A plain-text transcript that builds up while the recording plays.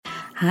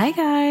Hi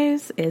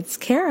guys, it's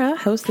Kara,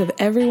 host of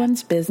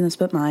Everyone's Business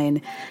But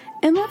Mine.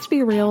 And let's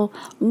be real,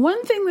 one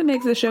thing that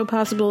makes this show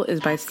possible is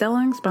by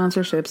selling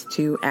sponsorships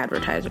to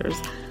advertisers.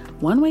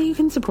 One way you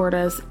can support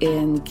us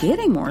in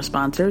getting more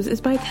sponsors is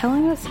by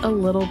telling us a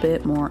little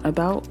bit more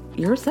about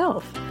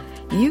yourself.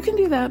 You can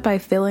do that by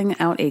filling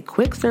out a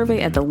quick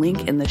survey at the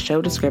link in the show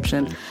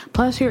description.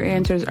 Plus, your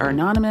answers are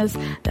anonymous.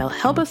 They'll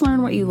help us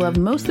learn what you love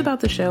most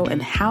about the show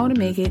and how to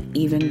make it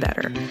even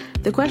better.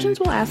 The questions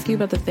will ask you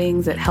about the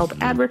things that help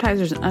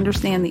advertisers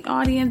understand the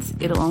audience.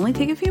 It'll only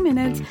take a few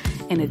minutes,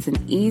 and it's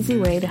an easy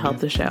way to help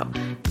the show.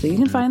 So you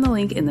can find the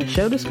link in the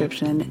show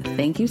description.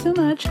 Thank you so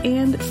much,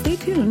 and stay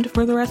tuned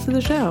for the rest of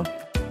the show.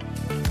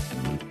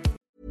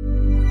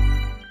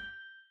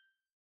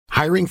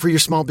 Hiring for your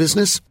small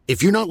business?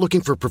 If you're not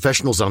looking for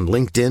professionals on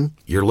LinkedIn,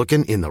 you're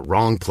looking in the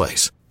wrong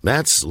place.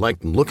 That's like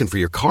looking for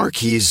your car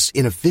keys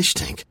in a fish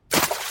tank.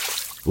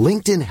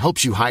 LinkedIn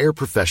helps you hire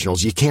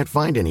professionals you can't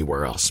find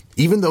anywhere else,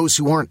 even those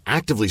who aren't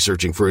actively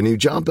searching for a new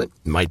job but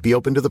might be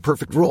open to the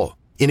perfect role.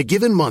 In a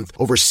given month,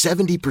 over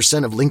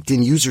 70% of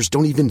LinkedIn users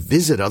don't even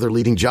visit other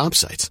leading job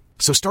sites.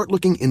 So start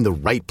looking in the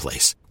right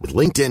place. With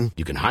LinkedIn,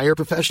 you can hire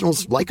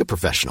professionals like a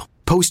professional.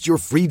 Post your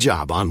free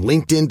job on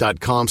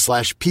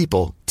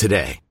linkedin.com/people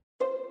today.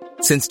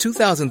 Since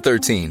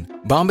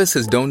 2013, Bombas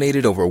has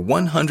donated over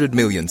 100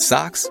 million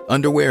socks,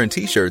 underwear, and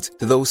T-shirts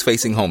to those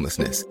facing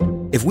homelessness.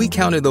 If we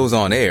counted those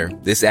on air,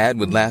 this ad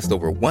would last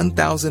over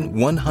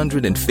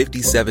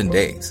 1,157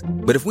 days.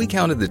 But if we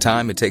counted the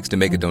time it takes to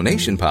make a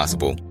donation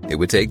possible, it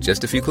would take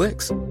just a few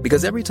clicks.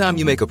 Because every time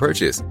you make a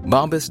purchase,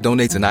 Bombas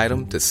donates an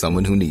item to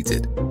someone who needs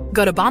it.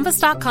 Go to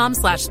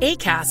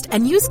bombas.com/ACAST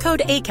and use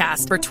code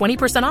ACAST for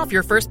 20% off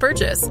your first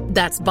purchase.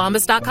 That's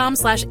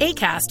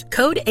bombas.com/ACAST,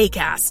 code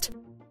ACAST.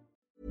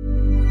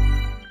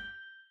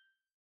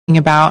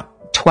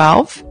 About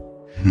 12.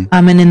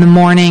 And in the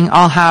morning,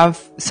 I'll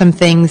have some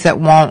things that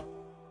won't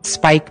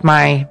spike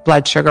my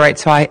blood sugar, right?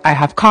 So I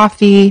have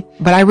coffee,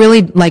 but I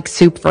really like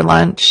soup for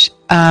lunch.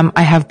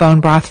 I have bone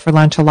broth for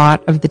lunch a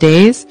lot of the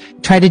days.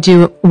 Try to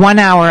do 1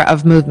 hour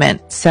of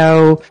movement.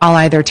 So I'll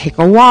either take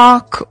a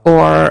walk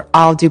or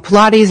I'll do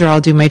Pilates or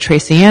I'll do my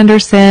Tracy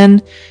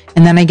Anderson.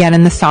 And then I get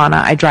in the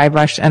sauna. I dry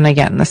brush and I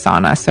get in the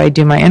sauna. So I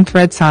do my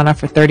infrared sauna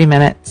for 30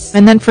 minutes.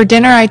 And then for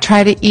dinner, I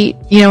try to eat,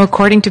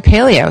 according to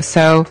paleo.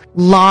 So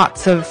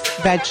lots of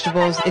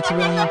vegetables. It's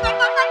really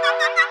important.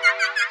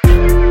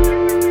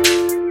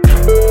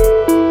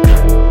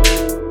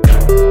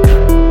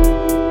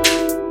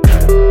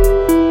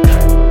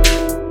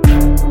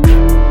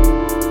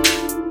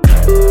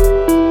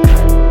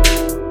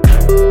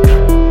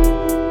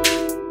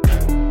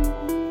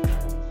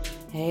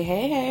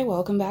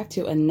 Welcome back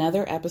to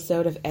another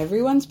episode of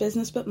Everyone's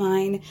Business But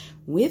Mine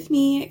with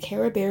me,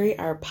 Kara Berry,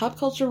 our pop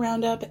culture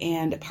roundup,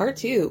 and part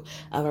 2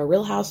 of our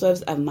Real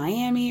Housewives of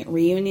Miami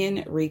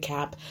reunion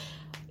recap.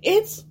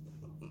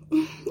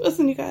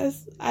 Listen, you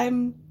guys,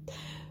 I'm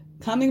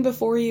coming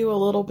before you a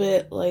little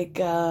bit like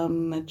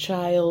a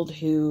child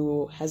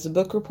who has a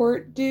book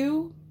report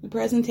due, the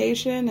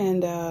presentation,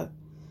 and there's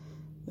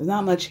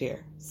not much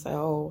here.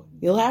 So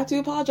you'll have to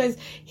apologize.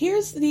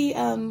 Here's the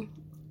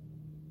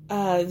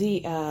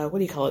the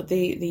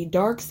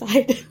dark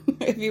side,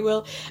 if you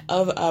will,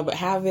 of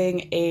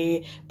having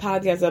a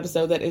podcast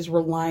episode that is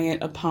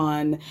reliant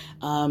upon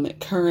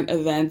current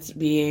events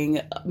being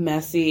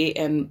messy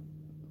and,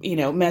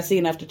 messy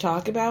enough to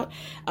talk about.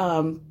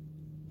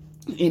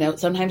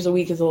 Sometimes a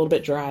week is a little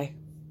bit dry.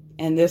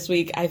 And this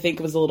week, I think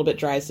it was a little bit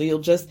dry, so you'll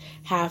just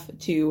have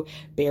to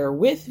bear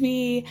with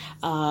me.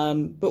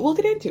 But we'll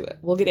get into it.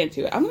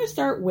 I'm going to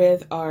start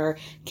with our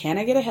Can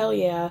I Get a Hell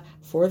Yeah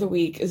for the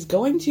week is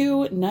going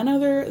to none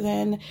other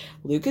than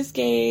Lucas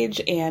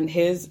Gage and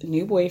his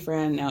new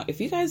boyfriend. Now,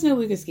 if you guys know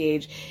Lucas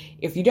Gage,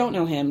 if you don't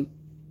know him,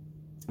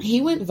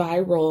 he went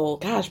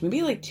viral,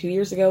 maybe like 2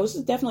 years ago. This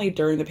is definitely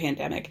during the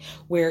pandemic,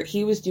 where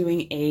he was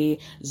doing a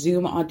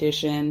Zoom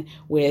audition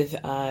with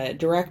a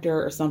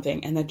director or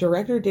something, and the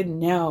director didn't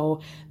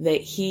know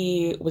that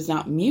he was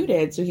not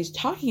muted, so he's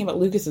talking about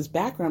Lucas's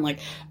background, like,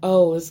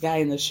 oh, this guy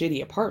in the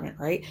shitty apartment,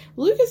 right?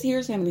 Lucas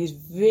hears him, and he's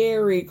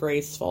very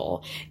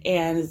graceful,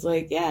 and is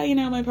like, yeah,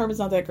 my apartment's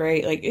not that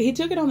great. Like, he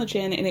took it on the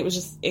chin, and it was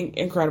just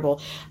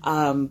incredible.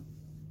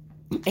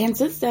 And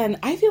since then,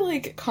 I feel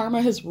like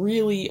karma has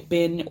really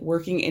been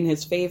working in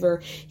his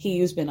favor.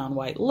 He's been on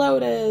White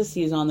Lotus.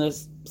 He's on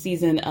this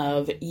season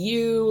of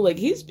You. Like,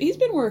 he's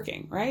been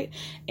working, right?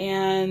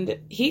 And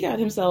he got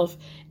himself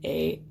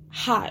a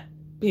hot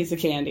piece of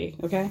candy,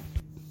 okay?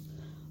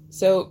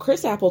 So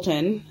Chris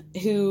Appleton,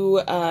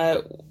 who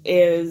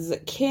is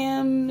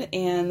Kim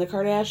and the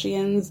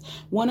Kardashians,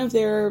 one of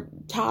their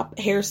top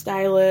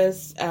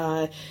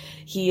hairstylists.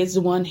 He is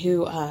the one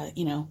who,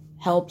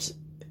 helped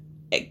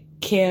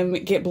Kim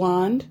get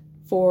blonde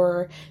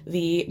for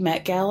the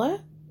Met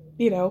Gala,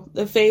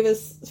 the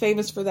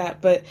famous for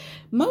that. But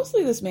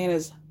mostly this man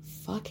is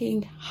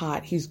fucking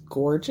hot. He's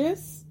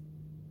gorgeous.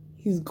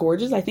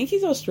 I think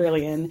he's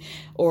Australian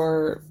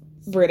or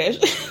British.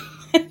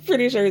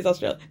 Pretty sure he's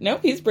Australian.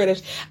 Nope, he's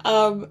British.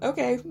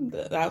 Okay,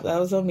 that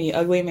was on me,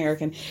 ugly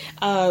American.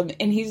 And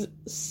he's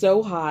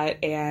so hot.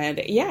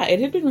 And yeah, it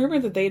had been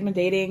rumored that they had been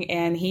dating,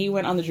 and he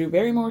went on the Drew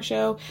Barrymore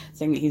show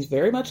saying that he's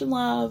very much in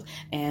love,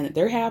 and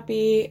they're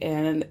happy,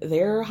 and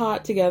they're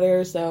hot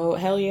together. So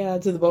hell yeah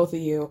to the both of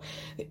you.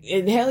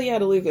 And hell yeah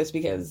to Lucas,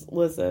 because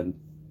listen,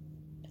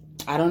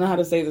 I don't know how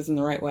to say this in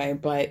the right way,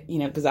 but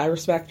because I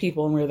respect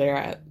people and where they're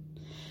at.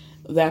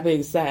 That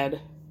being said,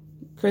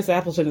 Chris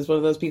Appleton is one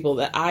of those people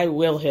that I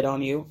will hit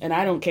on you, and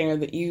I don't care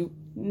that you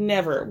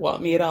never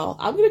want me at all.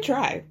 I'm going to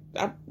try.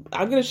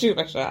 I'm going to shoot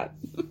my shot.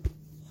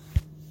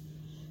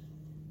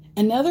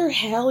 Another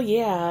hell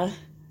yeah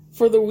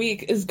for the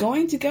week is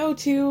going to go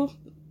to,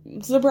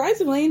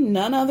 surprisingly,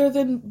 none other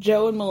than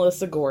Joe and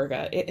Melissa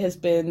Gorga. It has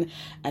been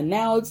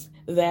announced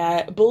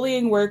that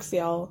bullying works,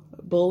 y'all.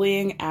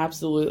 Bullying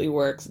absolutely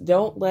works.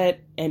 Don't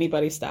let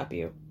anybody stop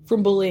you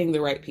from bullying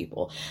the right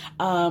people.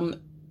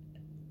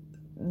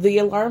 The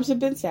alarms have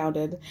been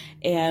sounded,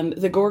 and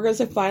the Gorgas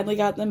have finally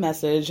gotten the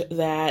message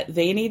that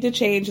they need to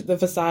change the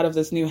facade of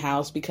this new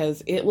house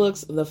because it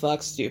looks the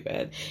fuck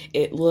stupid.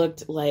 It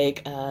looked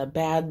like a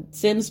bad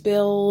Sims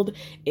build.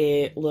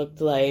 It looked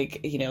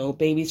like,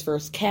 baby's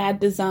first CAD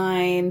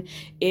design.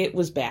 It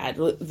was bad.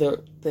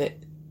 The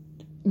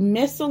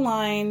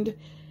misaligned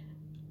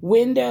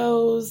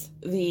windows,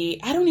 I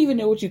don't even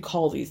know what you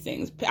call these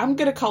things. I'm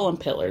going to call them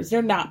pillars.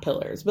 They're not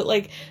pillars, but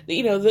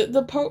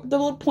the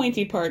little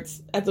pointy parts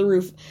at the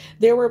roof,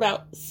 there were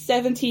about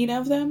 17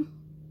 of them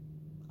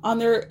in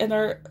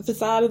their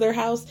facade of their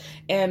house.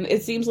 And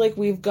it seems like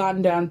we've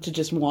gotten down to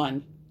just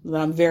one.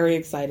 I'm very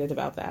excited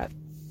about that.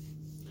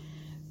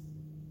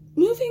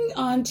 Moving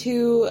on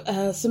to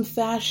some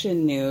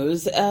fashion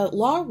news.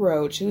 Law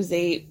Roach, who's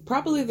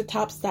probably the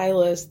top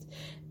stylist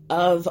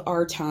of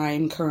our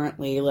time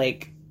currently,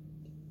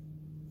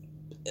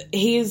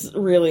 he's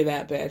really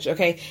that bitch,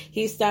 okay?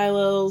 He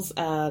styles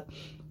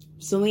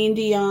Celine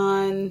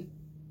Dion,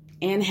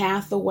 Anne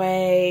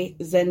Hathaway,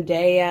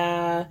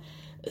 Zendaya,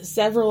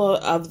 several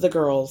of the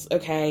girls,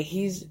 okay?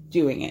 He's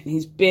doing it.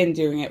 He's been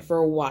doing it for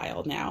a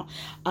while now.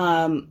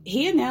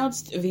 He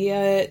announced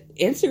via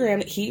Instagram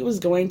that he was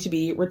going to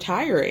be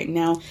retiring.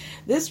 Now,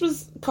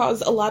 this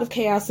caused a lot of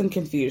chaos and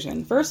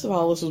confusion. First of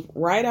all, this was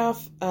right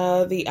off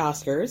the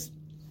Oscars,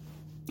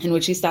 in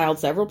which he styled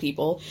several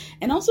people.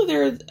 And also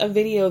there's a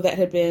video that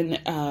had been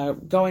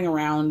going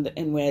around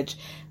in which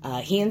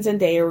he and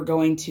Zendaya were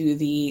going to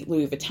the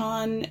Louis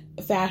Vuitton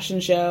fashion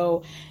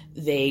show.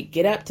 They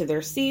get up to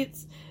their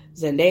seats.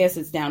 Zendaya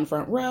sits down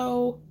front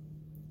row,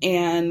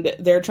 and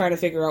they're trying to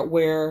figure out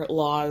where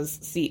Law's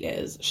seat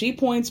is. She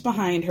points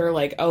behind her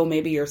like, oh,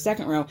 maybe you're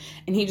second row,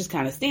 and he just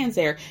kind of stands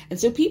there. And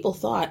so people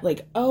thought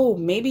oh,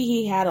 maybe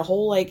he had a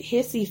whole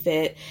hissy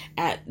fit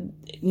at,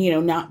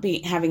 not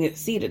having a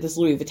seat at this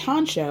Louis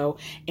Vuitton show,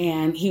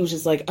 and he was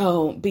just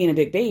being a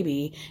big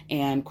baby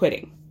and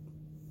quitting.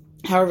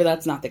 However,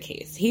 that's not the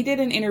case. He did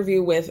an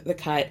interview with The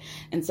Cut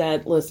and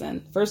said,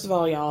 listen, first of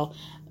all, y'all,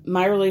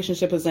 my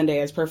relationship with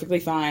Zendaya is perfectly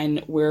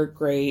fine. We're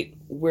great.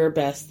 We're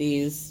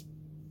besties.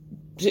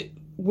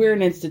 We're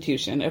an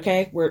institution,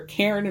 okay? We're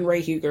Karen and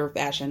Ray Huger of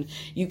fashion.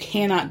 You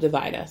cannot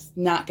divide us.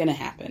 Not going to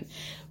happen.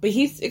 But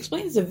he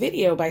explains the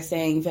video by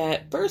saying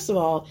that, first of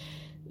all,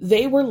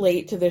 they were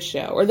late to this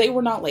show. Or they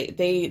were not late.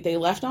 They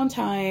left on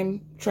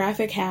time.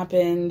 Traffic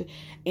happened.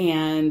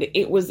 And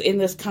it was in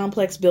this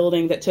complex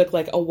building that took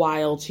a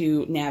while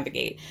to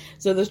navigate.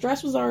 So the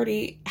stress was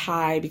already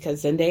high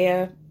because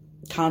Zendaya,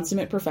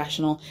 consummate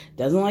professional,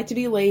 doesn't like to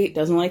be late,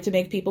 doesn't like to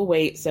make people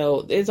wait,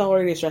 so it's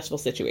already a stressful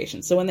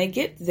situation. So when they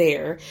get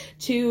there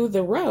to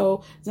the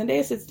row,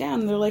 Zendaya sits down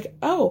and they're like,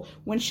 oh,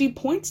 when she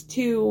points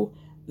to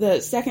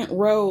the second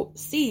row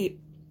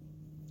seat,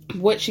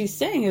 what she's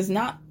saying is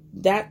not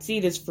that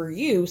seat is for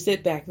you,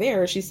 sit back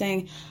there. She's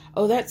saying,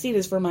 oh, that seat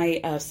is for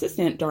my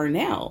assistant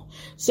Darnell.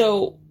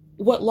 So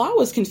what Law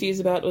was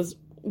confused about was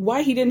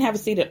why he didn't have a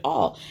seat at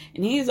all.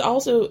 And he's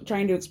also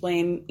trying to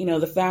explain,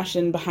 the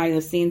fashion behind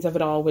the scenes of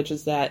it all, which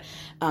is that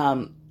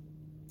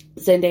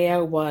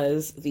Zendaya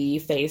was the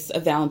face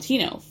of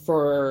Valentino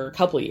for a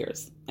couple of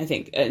years, I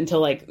think,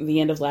 until the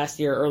end of last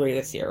year, earlier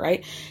this year,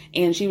 right?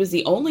 And she was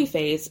the only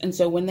face. And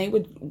so when they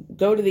would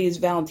go to these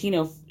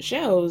Valentino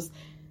shows,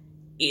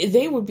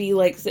 they would be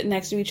sitting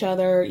next to each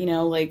other,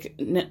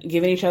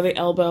 giving each other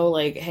elbow,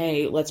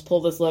 hey, let's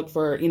pull this look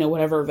for,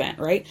 whatever event,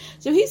 right?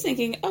 So he's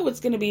thinking, oh, it's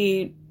going to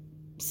be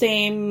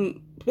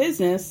same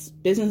business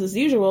as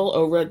usual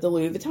over at the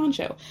Louis Vuitton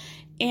show.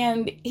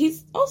 And he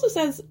also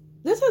says,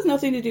 this has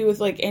nothing to do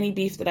with any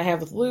beef that I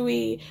have with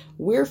Louis.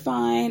 We're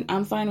fine.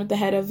 I'm fine with the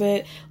head of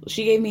it.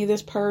 She gave me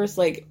this purse.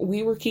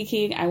 We were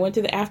kikiing. I went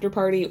to the after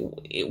party.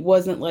 It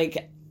wasn't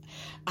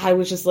I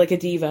was just a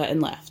diva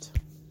and left.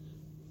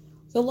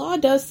 The Law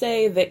does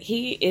say that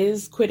he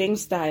is quitting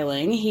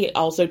styling. He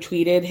also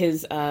tweeted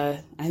his,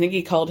 I think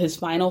he called his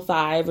final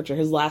 5, which are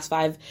his last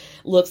 5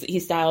 looks that he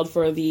styled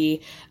for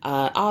the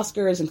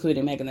Oscars,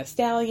 including Megan Thee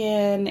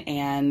Stallion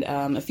and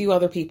a few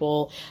other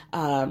people,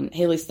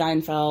 Haley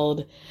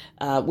Steinfeld,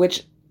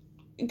 which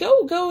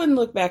go and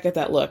look back at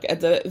that look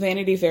at the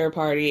Vanity Fair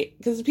party,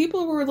 because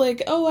people were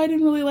like, oh, I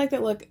didn't really like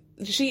that look.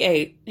 She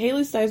ate.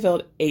 Haley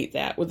Steinfeld ate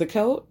that with the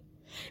coat.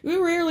 We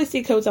rarely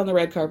see coats on the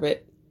red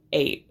carpet.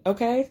 Ate,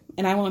 okay?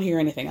 And I won't hear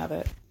anything of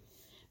it.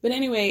 But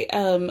anyway,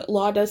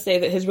 Law does say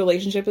that his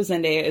relationship with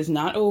Zendaya is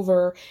not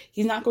over.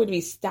 He's not going to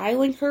be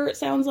styling her, it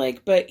sounds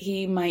like, but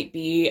he might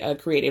be a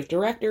creative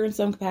director in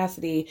some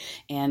capacity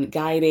and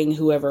guiding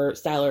whoever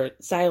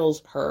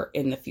styles her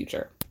in the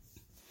future.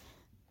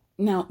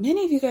 Now,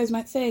 many of you guys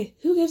might say,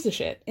 who gives a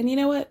shit? And you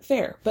know what?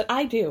 Fair. But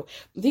I do.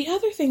 The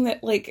other thing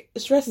that,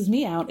 stresses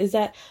me out is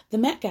that the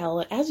Met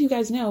Gala, as you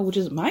guys know, which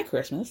is my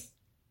Christmas,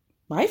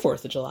 my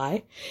 4th of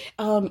July,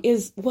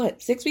 is,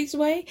 6 weeks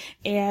away?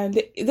 And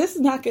this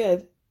is not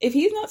good. If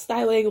he's not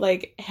styling,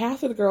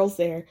 half of the girls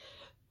there,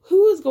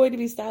 who is going to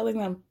be styling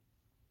them?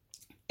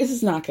 This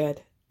is not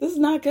good. This is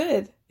not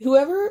good.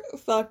 Whoever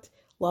fucked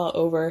Law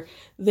over,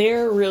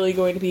 they're really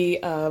going to be,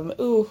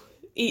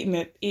 eating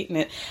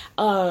it.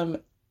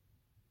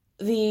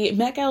 The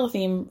Met Gala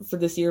theme for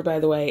this year, by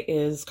the way,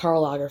 is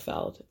Karl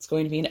Lagerfeld. It's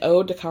going to be an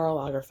ode to Karl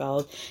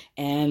Lagerfeld.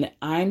 And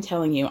I'm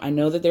telling you, I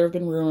know that there have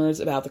been rumors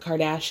about the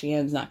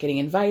Kardashians not getting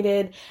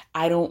invited.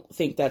 I don't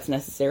think that's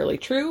necessarily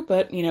true,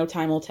 but,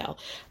 time will tell.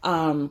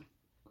 I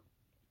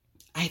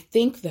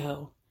think,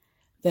 though,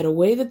 that a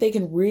way that they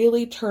can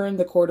really turn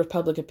the court of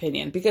public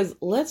opinion, because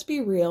let's be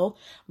real,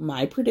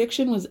 my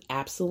prediction was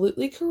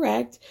absolutely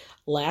correct.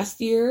 Last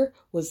year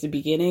was the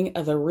beginning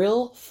of a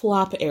real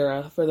flop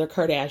era for the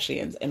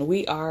Kardashians, and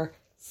we are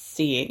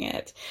seeing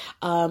it.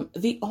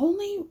 The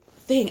only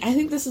thing, I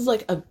think this is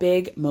a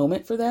big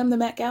moment for them, the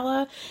Met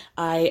Gala.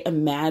 I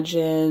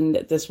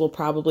imagine this will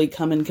probably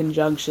come in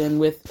conjunction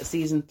with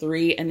season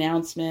 3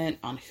 announcement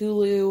on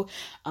Hulu.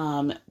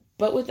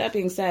 But with that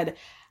being said,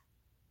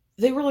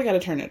 they really got to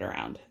turn it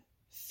around.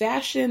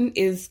 Fashion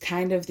is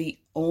kind of the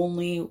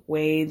only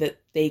way that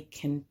they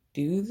can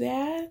do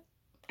that,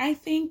 I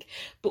think.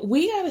 But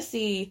we got to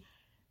see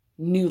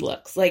new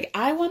looks.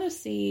 I want to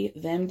see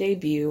them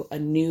debut a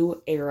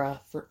new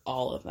era for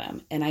all of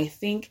them. And I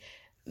think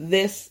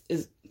I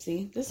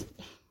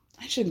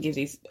shouldn't give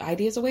these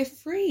ideas away for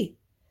free.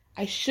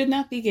 I should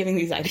not be giving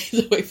these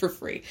ideas away for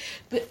free.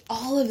 But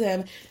all of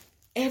them,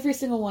 every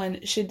single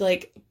one should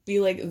be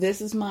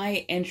this is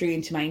my entry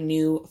into my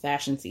new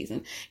fashion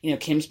season.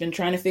 Kim's been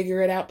trying to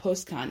figure it out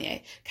post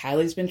Kanye.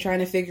 Kylie's been trying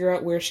to figure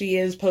out where she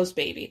is post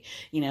baby.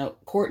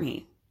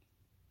 Kourtney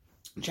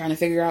trying to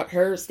figure out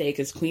her stake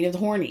as Queen of the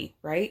Horny,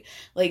 right?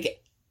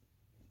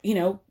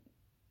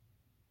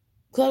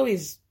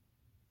 Chloe's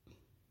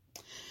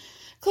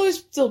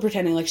still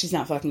pretending like she's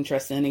not fucking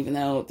Tristan, even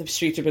though the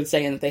streets have been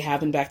saying that they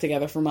have been back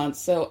together for months.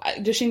 So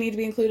does she need to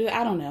be included?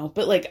 I don't know.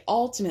 But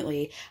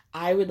ultimately,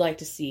 I would like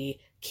to see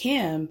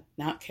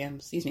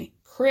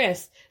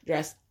Chris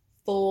dress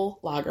full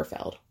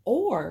Lagerfeld.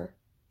 Or,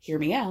 hear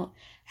me out,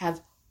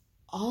 have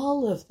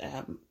all of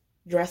them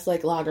dress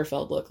like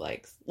Lagerfeld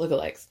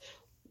lookalikes.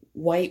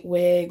 White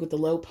wig with the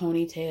low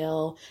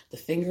ponytail, the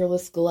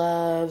fingerless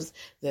gloves,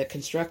 the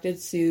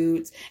constructed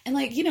suits. And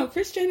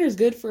Kris Jenner is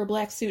good for a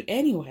black suit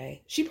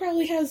anyway. She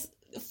probably has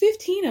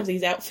 15 of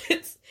these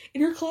outfits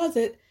in her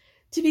closet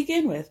to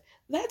begin with.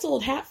 That's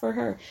old hat for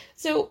her.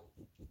 So,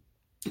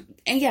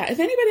 and yeah, if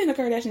anybody in the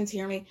Kardashians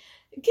hear me,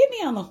 get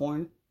me on the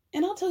horn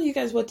and I'll tell you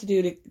guys what to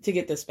do to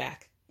get this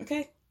back.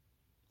 Okay?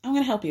 I'm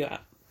going to help you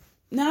out.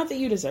 Not that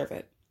you deserve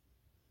it.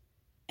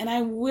 And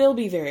I will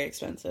be very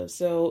expensive,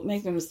 so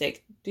make no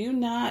mistake. Do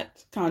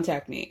not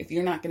contact me if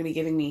you're not going to be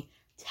giving me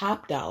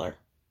top dollar.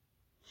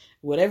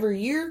 Whatever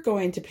you're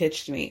going to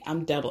pitch to me,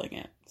 I'm doubling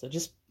it. So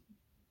just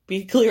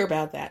be clear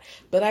about that.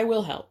 But I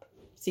will help.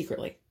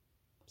 Secretly.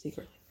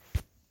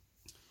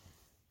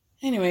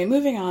 Anyway,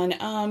 moving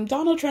on.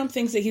 Donald Trump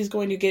thinks that he's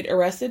going to get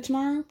arrested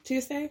tomorrow,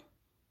 Tuesday.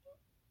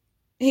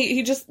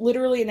 He just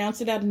literally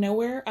announced it out of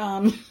nowhere.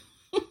 I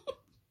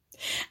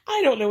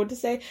don't know what to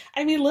say.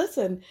 I mean,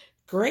 listen.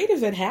 Great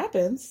if it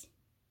happens.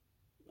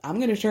 I'm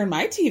going to turn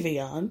my TV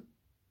on.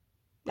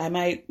 I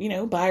might,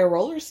 buy a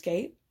roller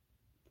skate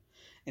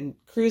and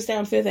cruise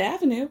down Fifth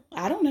Avenue.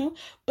 I don't know.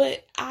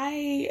 But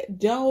I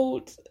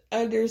don't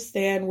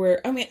understand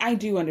I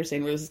do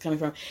understand where this is coming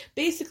from.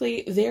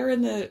 Basically,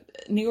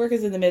 New York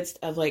is in the midst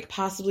of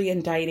possibly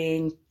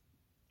indicting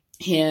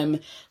him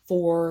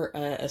for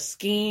a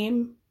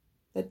scheme.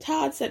 But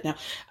Todd said no.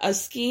 A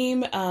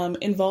scheme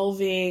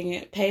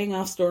involving paying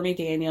off Stormy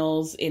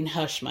Daniels in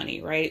hush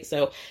money, right?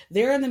 So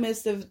they're in the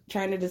midst of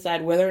trying to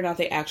decide whether or not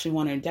they actually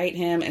want to indict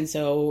him. And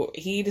so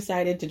he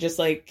decided to just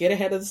get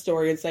ahead of the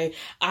story and say,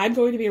 I'm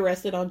going to be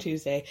arrested on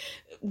Tuesday.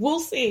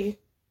 We'll see.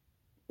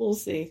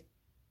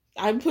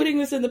 I'm putting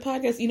this in the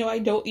podcast. I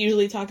don't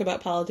usually talk about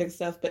politics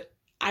stuff, but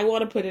I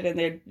want to put it in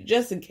there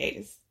just in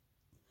case.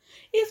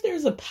 If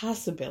there's a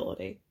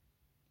possibility.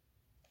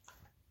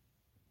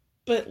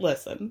 But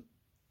listen.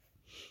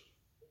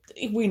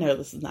 We know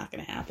this is not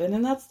going to happen,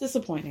 and that's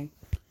disappointing.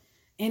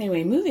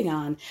 Anyway, moving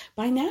on.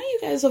 By now you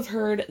guys have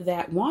heard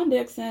that Juan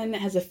Dixon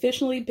has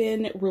officially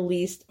been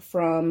released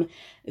from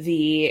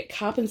the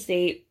Coppin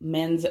State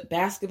men's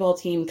basketball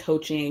team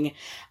coaching.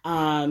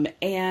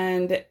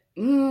 And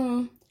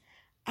I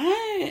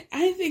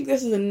think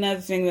this is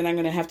another thing that I'm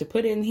going to have to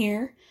put in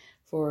here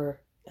for,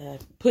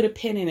 put a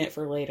pin in it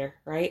for later,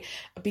 right?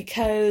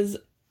 Because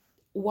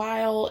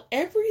while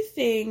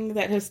everything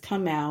that has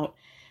come out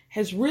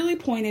has really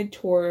pointed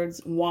towards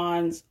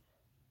Juan's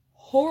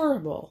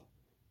horrible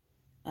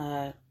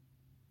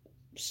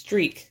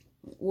streak.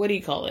 What do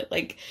you call it?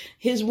 Like,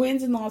 his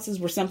wins and losses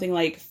were something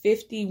like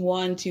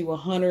 51 to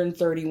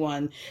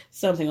 131,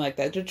 something like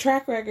that. The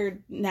track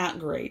record, not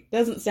great.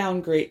 Doesn't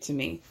sound great to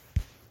me.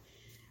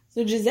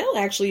 So Giselle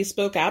actually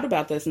spoke out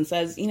about this and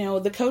says, you know,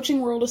 the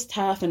coaching world is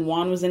tough and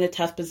Juan was in a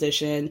tough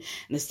position and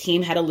his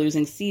team had a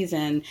losing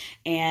season.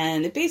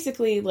 And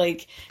basically,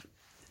 like,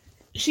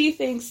 she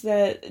thinks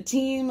that a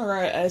team or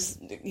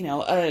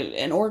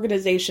an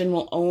organization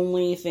will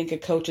only think a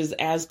coach is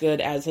as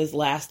good as his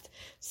last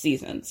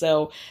season.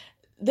 So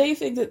they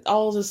think that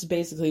all of this is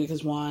basically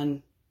because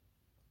Juan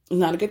is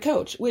not a good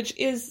coach, which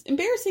is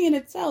embarrassing in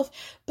itself.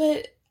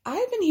 But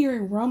I've been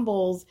hearing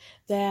rumbles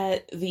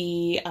that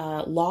the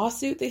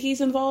lawsuit that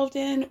he's involved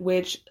in,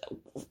 which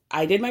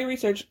I did my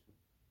research,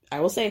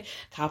 I will say,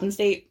 Coppin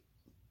State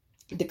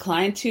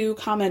declined to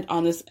comment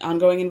on this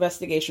ongoing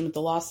investigation with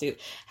the lawsuit.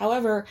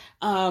 However,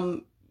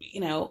 I'm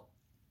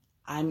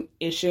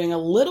issuing a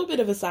little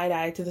bit of a side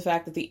eye to the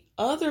fact that the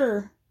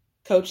other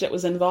coach that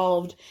was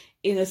involved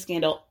in the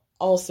scandal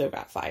also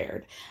got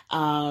fired.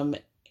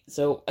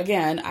 So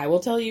again, I will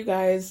tell you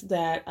guys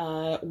that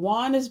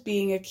Juan is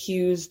being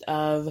accused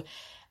of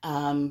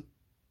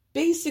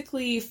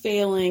basically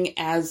failing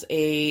as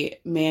a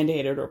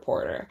mandated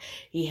reporter.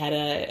 He had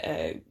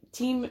a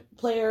team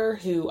player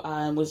who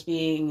was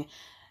being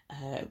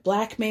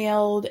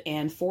blackmailed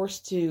and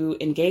forced to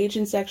engage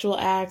in sexual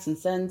acts and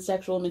send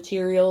sexual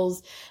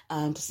materials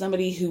to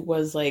somebody who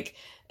was like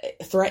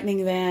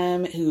threatening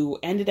them, who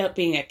ended up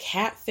being a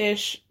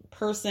catfish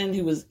person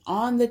who was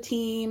on the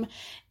team.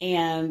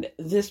 And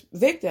this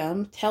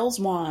victim tells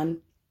Juan,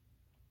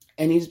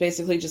 and he's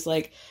basically just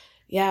like,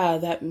 yeah,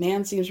 that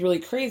man seems really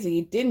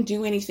crazy, didn't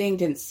do anything,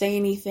 didn't say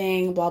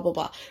anything, blah, blah,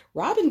 blah.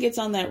 Robin gets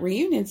on that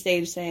reunion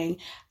stage saying,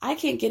 I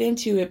can't get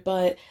into it,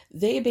 but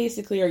they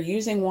basically are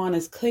using Juan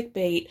as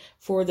clickbait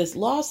for this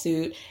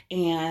lawsuit.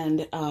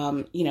 And,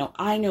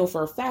 I know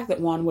for a fact that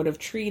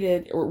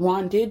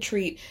Juan did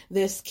treat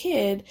this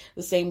kid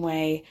the same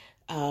way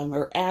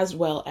or as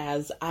well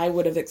as I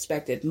would have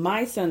expected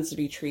my sons to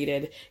be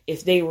treated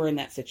if they were in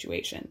that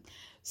situation.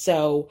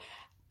 So,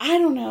 I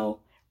don't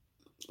know.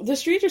 The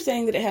streets are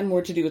saying that it had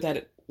more to do with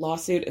that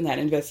lawsuit and that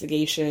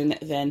investigation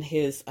than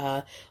his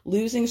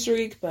losing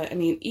streak. But, I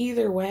mean,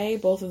 either way,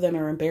 both of them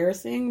are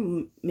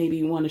embarrassing.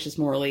 Maybe one is just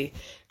morally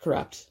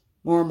corrupt,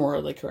 more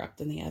morally corrupt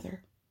than the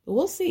other. But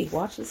we'll see.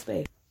 Watch this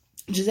space.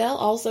 Giselle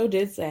also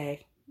did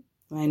say,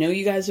 I know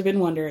you guys have been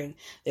wondering,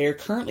 they're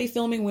currently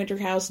filming Winter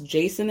House.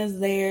 Jason is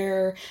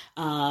there.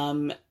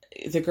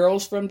 The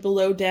girls from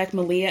Below Deck,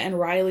 Malia and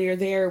Riley, are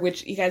there,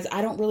 which, you guys,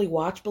 I don't really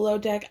watch Below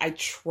Deck. I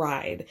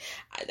tried.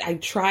 I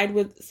tried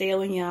with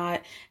Sailing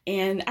Yacht,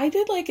 and I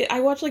did like it.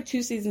 I watched like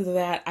 2 seasons of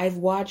that. I've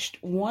watched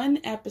one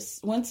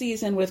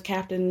season with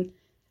Captain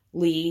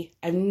Lee.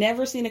 I've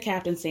never seen a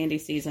Captain Sandy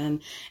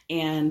season,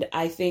 and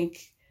I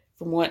think,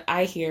 from what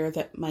I hear,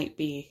 that might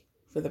be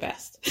for the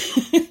best.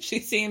 She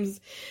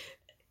seems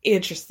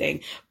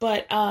interesting.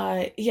 But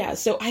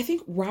so I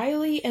think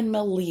Riley and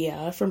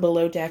Malia from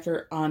Below Deck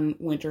are on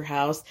Winter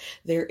House.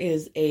 There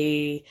is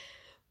a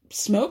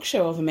smoke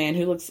show of a man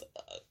who looks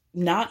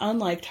not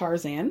unlike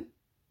Tarzan.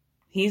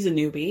 He's a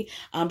newbie.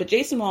 But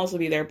Jason will also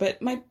be there. But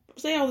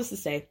say all this to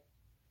say,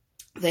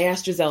 they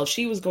asked Giselle if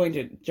she was going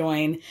to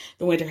join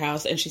the Winter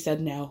House, and she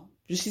said no.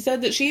 She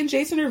said that she and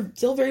Jason are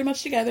still very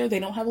much together. They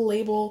don't have a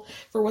label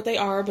for what they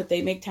are, but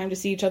they make time to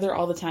see each other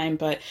all the time.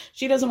 But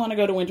she doesn't want to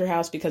go to Winter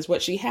House because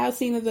what she has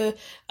seen of the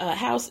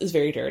house is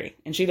very dirty,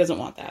 and she doesn't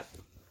want that.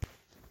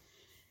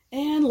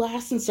 And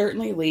last and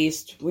certainly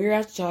least, we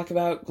have to talk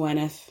about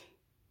Gwyneth.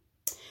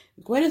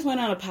 Gwyneth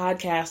went on a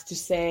podcast to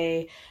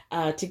say,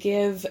 to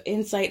give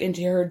insight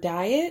into her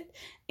diet,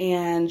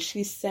 and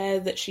she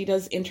said that she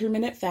does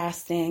intermittent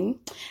fasting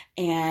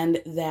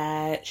and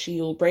that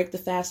she'll break the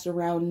fast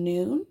around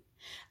noon.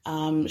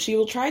 She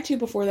will try to,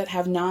 before that,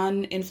 have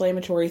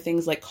non-inflammatory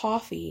things like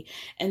coffee,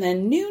 and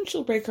then noon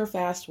she'll break her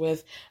fast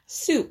with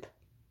soup.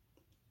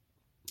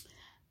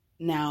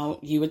 Now,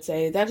 you would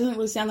say, that doesn't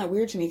really sound that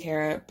weird to me,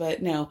 Kara,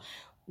 but no.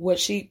 What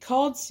she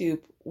called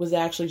soup was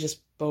actually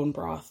just bone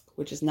broth,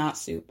 which is not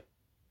soup,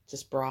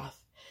 just broth.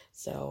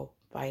 So,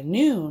 by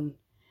noon,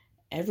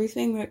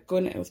 everything that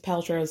Gwyneth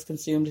Paltrow has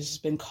consumed has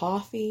just been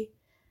coffee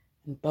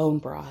and bone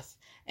broth.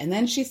 And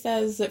then she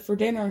says that for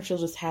dinner, she'll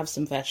just have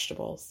some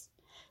vegetables.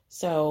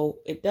 So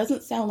it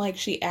doesn't sound like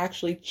she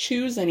actually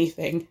chews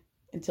anything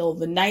until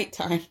the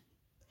nighttime,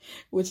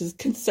 which is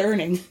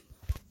concerning.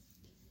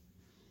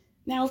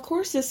 Now, of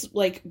course, this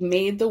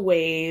made the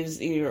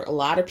waves. A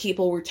lot of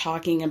people were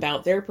talking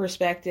about their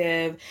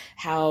perspective,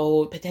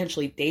 how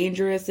potentially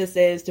dangerous this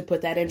is to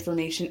put that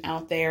information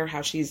out there,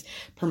 how she's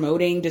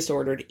promoting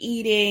disordered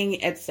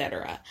eating,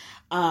 etc.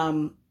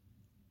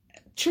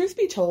 truth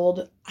be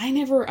told, I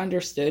never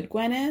understood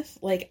Gwyneth.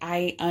 Like,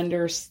 I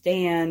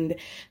understand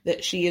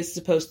that she is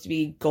supposed to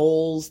be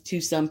goals to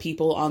some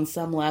people on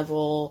some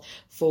level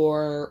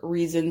for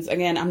reasons,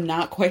 again, I'm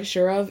not quite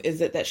sure of.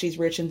 Is it that she's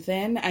rich and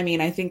thin? I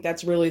mean, I think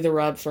that's really the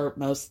rub for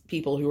most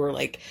people who are,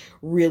 like,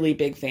 really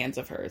big fans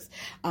of hers.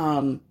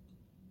 But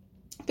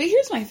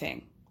here's my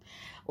thing.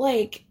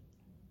 Like,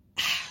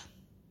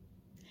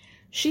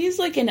 she's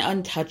like an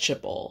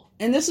untouchable.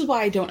 And this is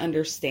why I don't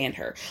understand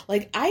her.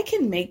 Like, I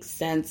can make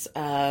sense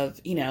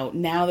of, you know,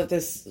 now that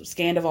this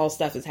Scandival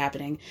stuff is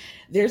happening,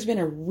 there's been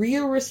a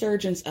real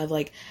resurgence of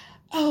like,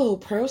 oh,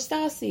 pro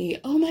Stassi.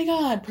 Oh my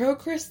God, pro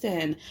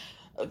Kristen.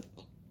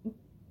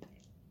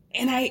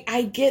 And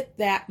I get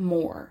that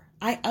more.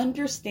 I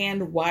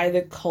understand why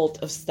the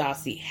cult of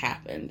Stassi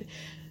happened.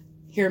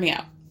 Hear me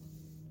out.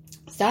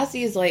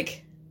 Stassi is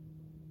like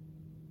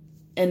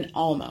and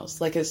almost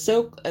like it's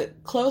so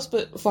close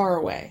but far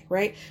away,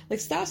 right? Like,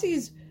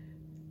 Stassi's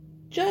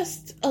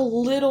just a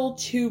little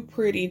too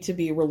pretty to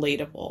be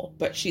relatable,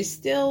 but she's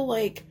still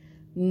like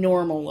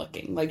normal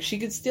looking. Like, she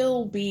could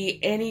still be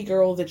any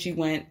girl that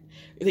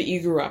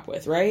you grew up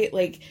with, right?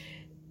 Like,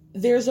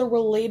 there's a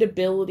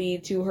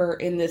relatability to her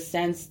in the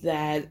sense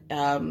that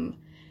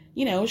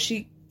you know,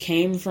 she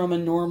came from a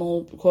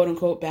normal quote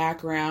unquote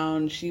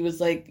background. She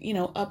was like, you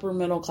know, upper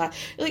middle class.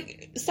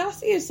 Like,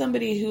 Stassi is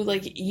somebody who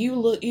like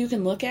you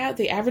can look at,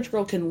 the average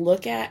girl can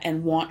look at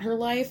and want her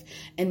life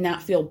and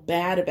not feel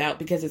bad about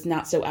because it's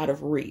not so out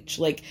of reach.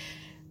 Like,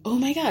 oh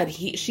my God,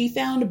 she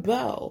found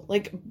Beau.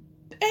 Like,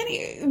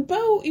 any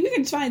Beau, you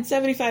can find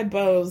 75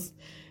 Beaus,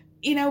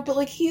 you know, but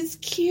like, he's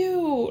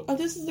cute. Oh,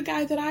 this is the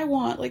guy that I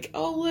want. Like,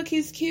 oh, look,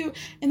 he's cute.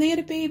 And they had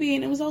a baby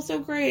and it was all so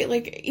great.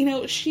 Like, you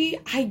know,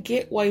 I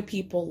get why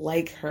people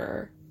like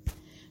her.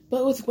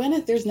 But with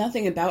Gwyneth, there's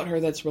nothing about her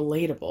that's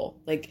relatable.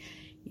 Like,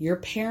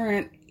 your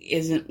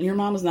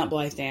mom is not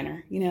Blythe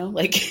Danner, you know?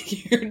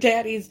 Like, your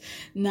daddy's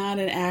not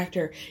an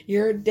actor.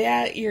 Your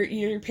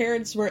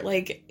parents were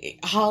like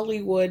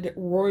Hollywood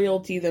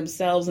royalty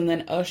themselves and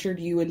then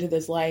ushered you into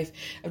this life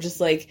of just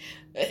like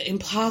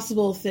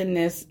impossible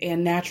thinness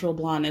and natural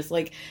blondness.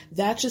 Like,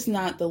 that's just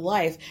not the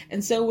life.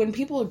 And so when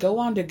people go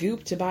on to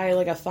Goop to buy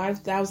like a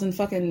 5,000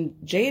 fucking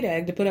jade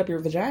egg to put up your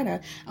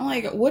vagina, I'm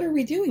like, what are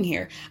we doing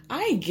here?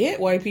 I get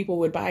why people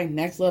would buy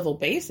Next Level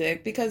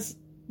Basic because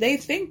they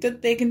think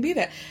that they can be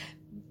that.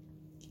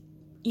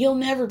 You'll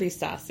never be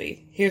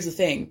Stassi. Here's the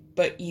thing.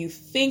 But you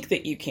think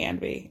that you can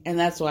be. And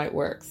that's why it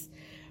works.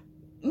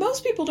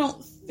 Most people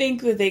don't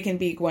think that they can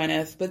be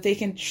Gwyneth, but they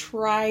can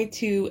try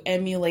to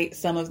emulate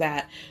some of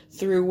that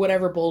through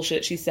whatever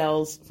bullshit she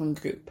sells from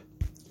Goop.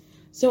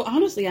 So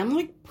honestly, I'm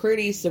like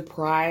pretty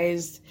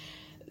surprised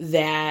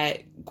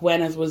that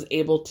Gwyneth was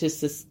able to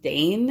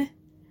sustain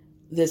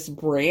this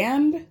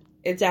brand.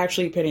 It's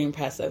actually pretty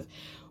impressive.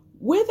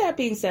 With that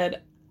being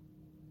said,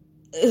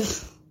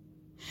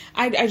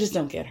 I just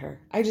don't get her.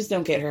 I just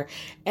don't get her.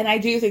 And I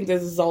do think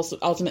this is also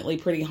ultimately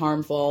pretty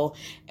harmful.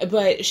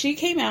 But she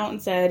came out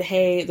and said,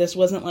 hey, this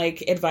wasn't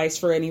like advice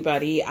for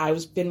anybody.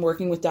 I've been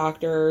working with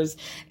doctors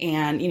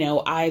and, you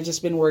know, I've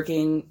just been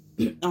working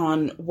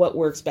on what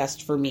works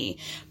best for me.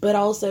 But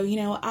also, you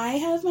know, I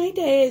have my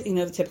days, you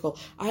know, the typical,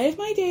 I have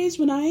my days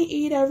when I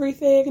eat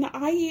everything and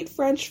I eat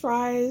French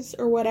fries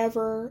or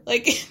whatever.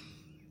 Like,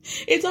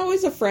 it's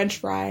always a French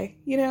fry,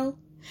 you know?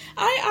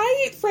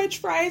 I eat French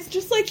fries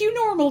just like you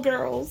normal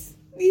girls.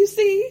 You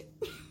see?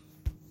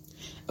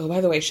 Oh, by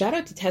the way, shout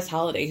out to Tess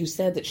Holliday, who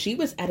said that she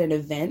was at an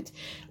event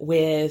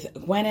with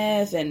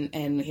Gwyneth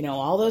and you know,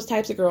 all those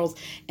types of girls,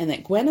 and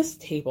that Gwyneth's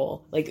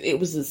table, like, it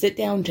was a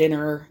sit-down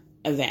dinner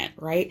event,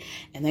 right?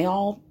 And they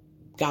all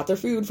got their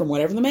food from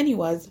whatever the menu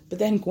was, but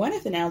then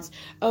Gwyneth announced,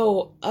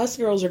 oh, us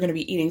girls are going to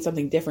be eating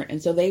something different,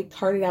 and so they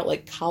carted out,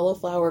 like,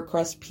 cauliflower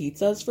crust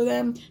pizzas for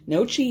them,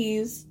 no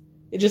cheese.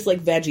 It's just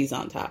like veggies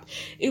on top.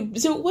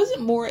 So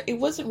it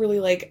wasn't really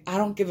like, I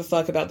don't give a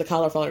fuck about the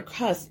cauliflower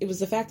crust. It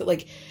was the fact that,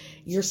 like,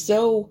 you're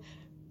so,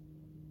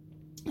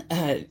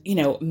 you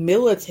know,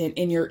 militant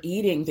in your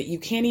eating that you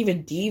can't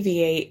even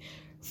deviate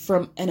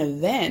from an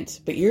event.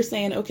 But you're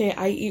saying, okay,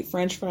 I eat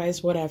French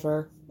fries,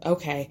 whatever.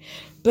 Okay.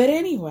 But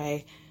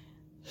anyway,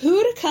 who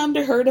to come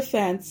to her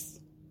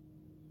defense?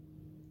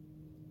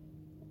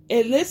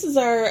 And this is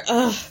our,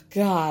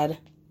 God.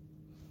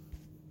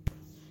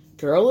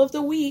 Girl of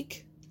the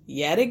week.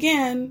 Yet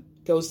again,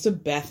 goes to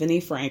Bethany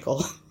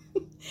Frankel.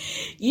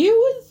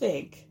 You would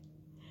think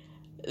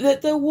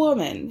that the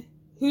woman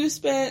who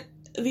spent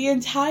the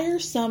entire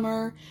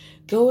summer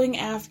going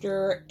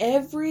after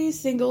every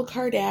single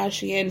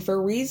Kardashian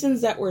for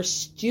reasons that were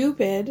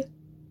stupid.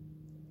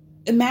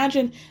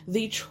 Imagine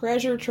the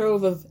treasure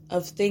trove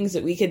of things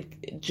that we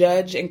could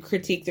judge and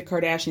critique the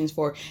Kardashians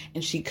for,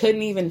 and she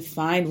couldn't even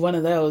find one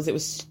of those. It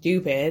was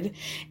stupid.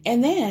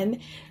 And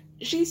then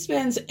she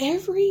spends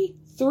every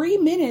 3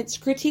 minutes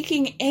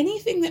critiquing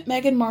anything that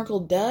Meghan Markle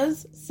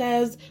does,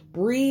 says,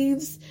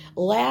 breathes,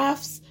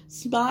 laughs,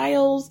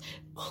 smiles,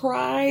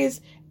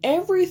 cries.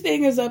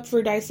 Everything is up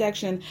for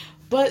dissection.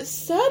 But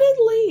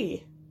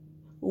suddenly,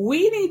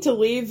 we need to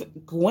leave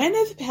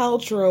Gwyneth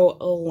Paltrow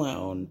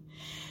alone.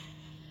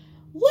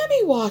 let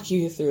me walk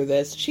you through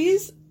this.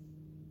 She's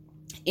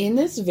in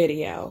this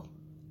video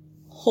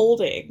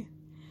holding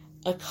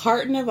a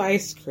carton of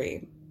ice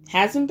cream,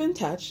 hasn't been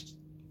touched,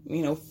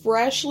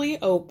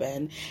 freshly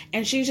open,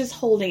 and she's just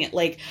holding it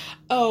like,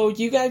 oh,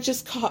 you guys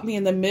just caught me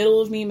in the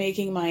middle of me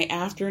making my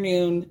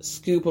afternoon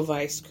scoop of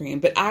ice cream,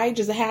 but I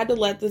just had to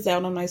let this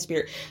out on my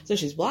spirit. So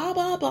she's blah,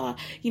 blah, blah.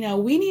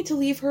 We need to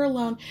leave her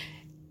alone.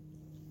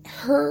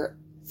 Her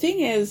thing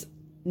is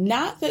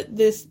not that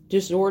this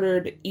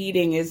disordered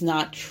eating is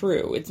not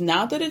true. It's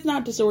not that it's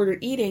not disordered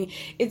eating.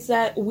 It's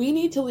that we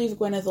need to leave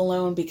Gwyneth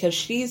alone because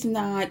she's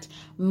not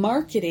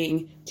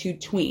marketing to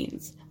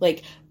tweens.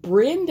 Like,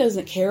 Brynn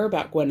doesn't care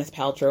about Gwyneth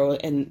Paltrow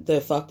and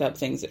the fucked up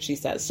things that she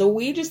says. So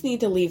we just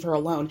need to leave her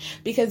alone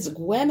because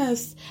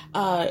Gwyneth's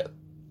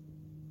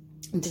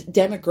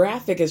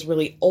demographic is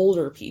really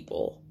older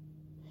people.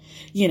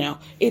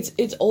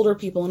 It's older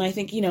people, and I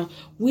think,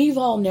 we've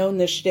all known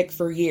this shtick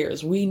for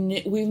years. We've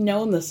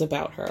known this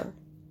about her.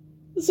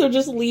 So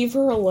just leave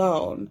her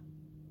alone.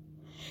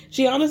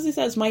 She honestly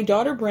says, my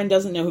daughter Brynn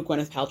doesn't know who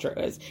Gwyneth Paltrow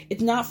is.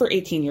 It's not for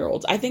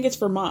 18-year-olds. I think it's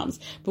for moms.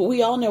 But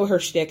we all know her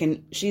shtick,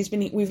 and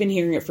we've been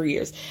hearing it for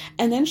years.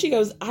 And then she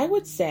goes, I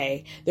would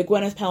say that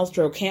Gwyneth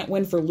Paltrow can't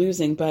win for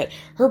losing, but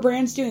her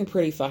brand's doing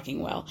pretty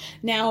fucking well.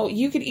 Now,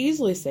 you could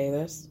easily say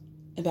this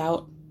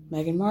about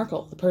Meghan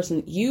Markle, the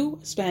person you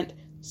spent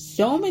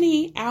so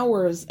many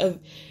hours of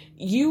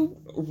you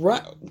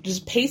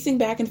just pacing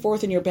back and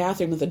forth in your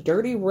bathroom with a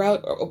dirty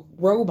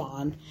robe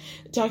on,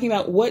 talking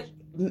about what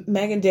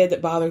Meghan did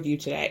that bothered you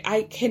today.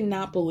 I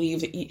cannot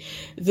believe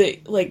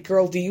that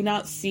girl, do you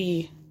not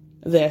see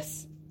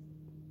this?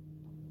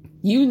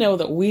 You know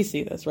that we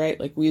see this, right?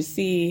 Like, we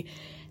see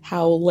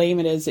how lame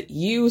it is that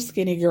you,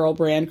 skinny girl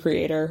brand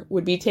creator,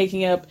 would be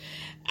taking up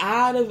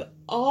out of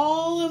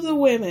all of the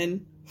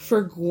women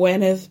for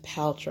Gwyneth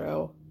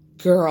Paltrow.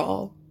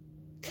 Girl,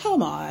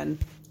 come on.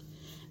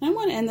 I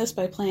want to end this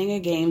by playing a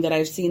game that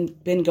I've seen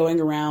been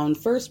going around,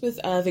 first with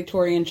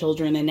Victorian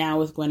children and now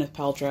with Gwyneth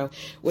Paltrow,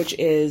 which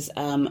is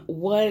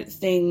what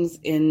things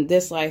in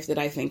this life that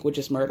I think would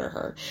just murder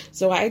her.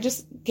 So I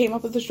just came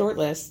up with a short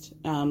list.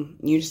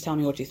 You just tell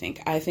me what you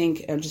think. I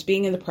think just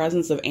being in the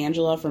presence of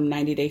Angela from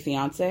 90 Day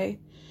Fiancé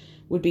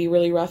would be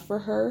really rough for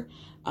her.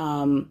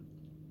 A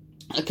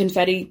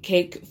confetti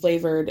cake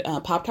flavored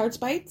Pop-Tarts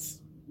bites,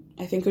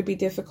 I think, would be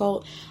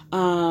difficult.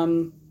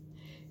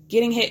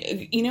 Getting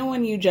hit,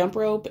 when you jump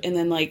rope and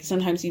then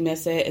sometimes you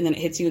miss it and then it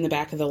hits you in the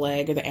back of the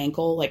leg or the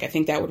ankle, I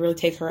think that would really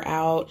take her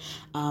out.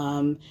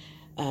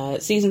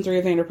 Season 3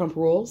 of Vanderpump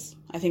Rules,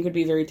 I think, would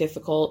be very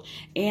difficult.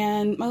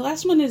 And my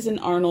last one is an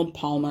Arnold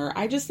Palmer.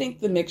 I just think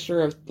the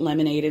mixture of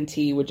lemonade and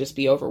tea would just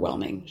be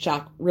overwhelming.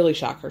 Really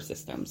shock her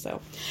system.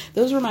 So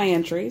those were my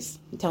entries.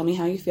 Tell me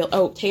how you feel.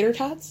 Oh, tater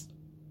tots?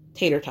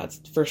 Tater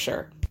tots, for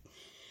sure.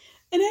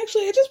 And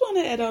actually, I just want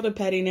to add on a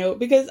petty note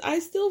because I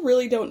still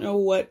really don't know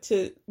what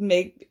to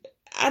make.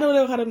 I don't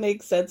know how to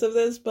make sense of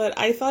this, but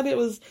I thought it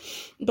was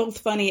both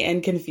funny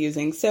and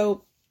confusing.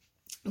 So,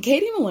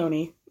 Katie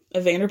Maloney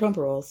of Vanderpump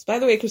Rules. By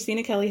the way,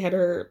 Christina Kelly had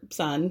her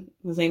son.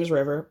 His name is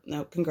River.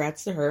 No,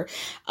 congrats to her.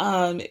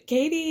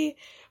 Katie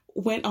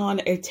went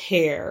on a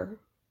tear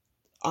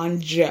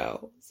on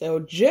Joe. So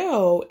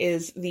Joe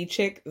is the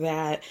chick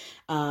that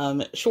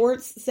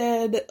Schwartz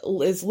said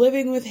is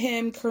living with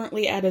him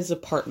currently at his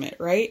apartment,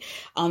 right?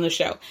 On the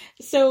show.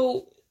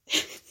 So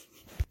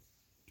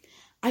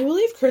I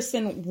believe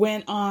Kristen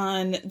went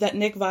on that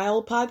Nick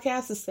Viall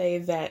podcast to say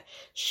that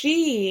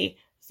she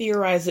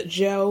theorized that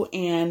Joe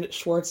and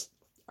Schwartz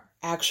are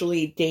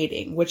actually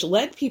dating, which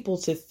led people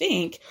to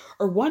think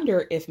or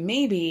wonder if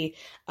maybe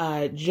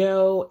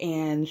Joe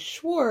and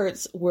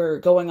Schwartz were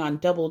going on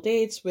double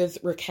dates with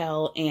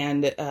Raquel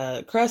and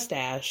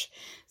Crustache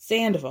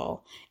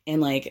Sandoval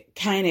and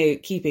kind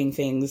of keeping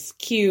things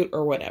cute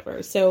or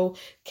whatever. So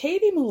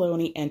Katie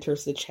Maloney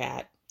enters the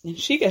chat and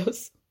she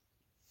goes,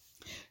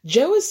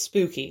 Joe is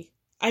spooky.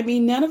 I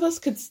mean, none of us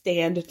could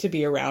stand to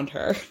be around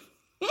her.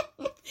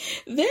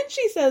 Then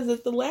she says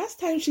that the last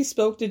time she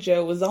spoke to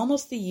Joe was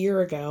almost a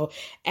year ago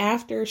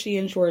after she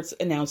and Schwartz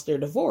announced their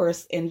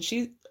divorce. And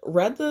she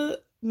read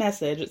the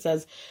message. It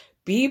says,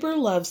 Bieber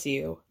loves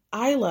you.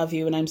 I love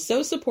you. And I'm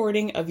so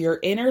supporting of your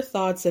inner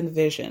thoughts and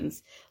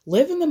visions.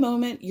 Live in the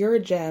moment. You're a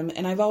gem.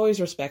 And I've always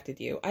respected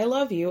you. I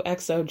love you.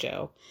 XO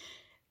Joe.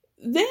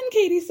 Then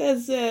Katie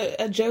says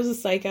Joe's a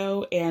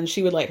psycho and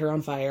she would light her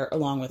on fire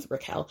along with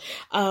Raquel.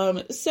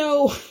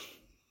 So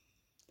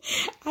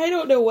I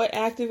don't know what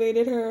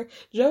activated her.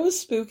 Joe is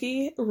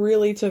spooky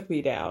really took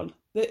me down.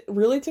 That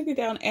really took me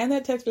down. And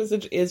that text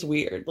message is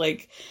weird.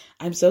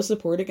 I'm so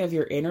supporting of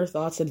your inner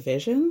thoughts and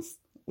visions.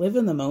 Live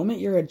in the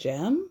moment. You're a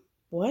gem.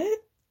 What?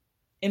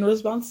 In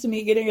response to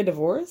me getting a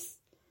divorce?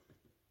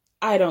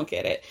 I don't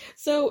get it.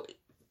 So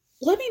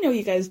let me know,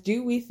 you guys,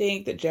 do we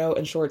think that Joe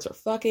and Schwartz are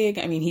fucking?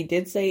 I mean, he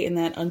did say in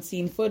that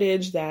unseen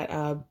footage that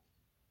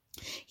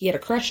he had a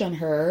crush on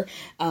her,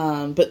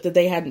 but that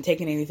they hadn't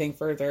taken anything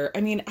further. I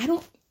mean,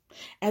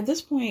 at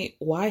this point,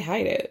 why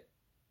hide it?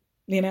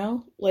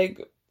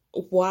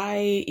 Why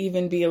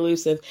even be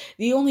elusive?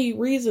 The only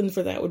reason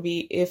for that would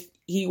be if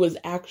he was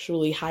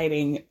actually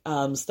hiding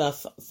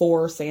stuff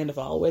for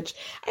Sandoval, which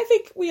I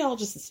think we all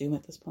just assume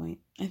at this point.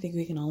 I think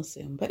we can all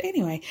assume. But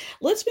anyway,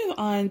 let's move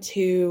on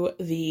to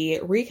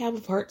the recap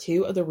of part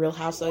 2 of the Real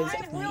Housewives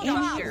of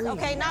Miami.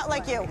 Okay, not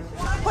like you.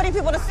 Putting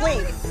people to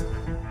sleep.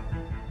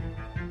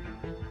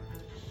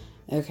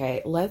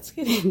 Okay, let's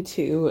get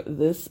into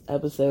this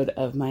episode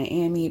of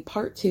Miami,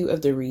 part 2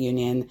 of the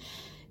reunion,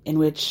 in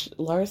which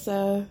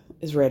Larsa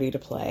is ready to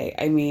play.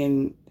 I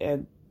mean,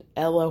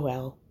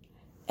 LOL.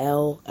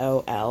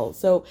 LOL.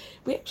 So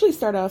we actually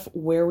start off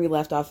where we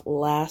left off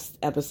last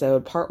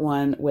episode, part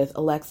 1, with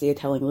Alexia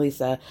telling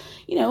Lisa,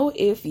 you know,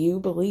 if you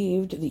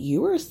believed that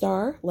you were a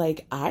star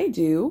like I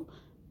do,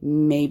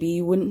 maybe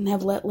you wouldn't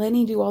have let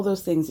Lenny do all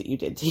those things that you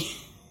did to you.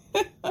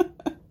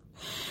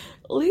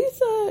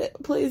 Lisa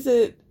plays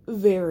it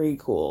very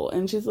cool.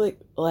 And she's like,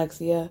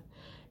 Alexia,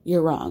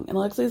 you're wrong. And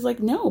Alexia's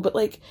like, no, but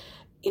like,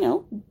 you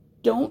know,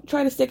 don't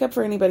try to stick up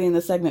for anybody in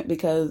the segment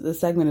because the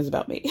segment is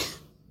about me.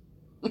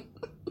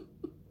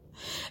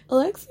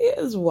 Alexia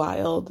is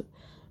wild.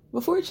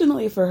 But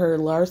fortunately for her,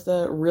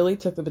 Larsa really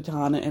took the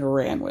baton and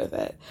ran with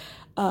it.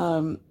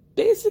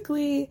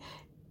 Basically,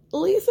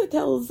 Lisa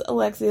tells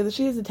Alexia that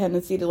she has a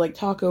tendency to like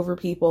talk over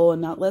people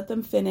and not let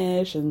them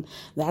finish, and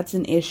that's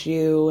an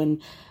issue.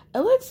 And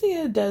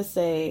Alexia does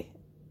say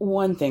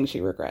one thing she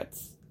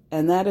regrets,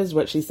 and that is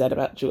what she said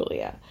about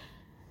Julia.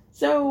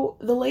 So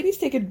the ladies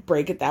take a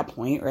break at that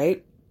point,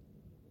 right?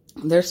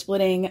 They're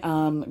splitting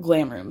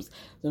glam rooms.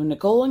 So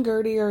Nicole and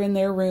Gertie are in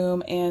their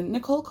room, and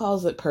Nicole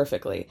calls it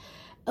perfectly.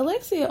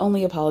 Alexia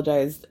only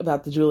apologized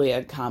about the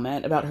Julia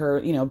comment about her,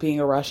 you know, being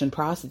a Russian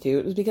prostitute.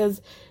 It was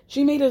because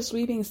she made a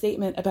sweeping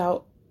statement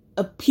about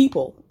a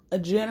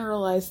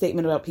generalized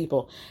statement about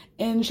people.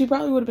 And she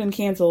probably would have been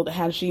canceled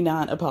had she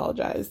not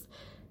apologized.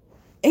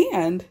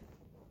 And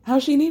how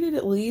she needed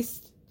at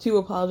least to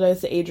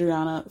apologize to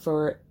Adriana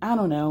for, I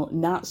don't know,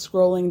 not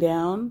scrolling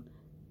down.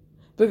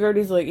 But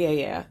Gertie's like,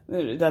 yeah,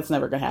 that's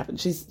never going to happen.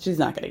 She's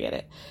not going to get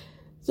it.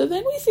 So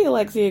then we see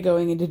Alexia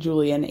going into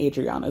Julia and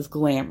Adriana's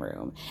glam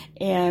room.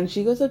 And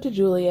she goes up to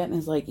Julia and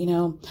is like, you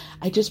know,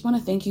 I just want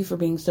to thank you for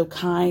being so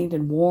kind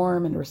and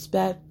warm and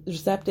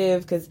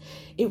receptive, because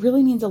it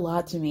really means a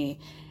lot to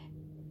me.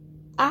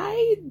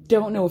 I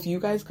don't know if you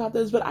guys caught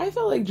this, but I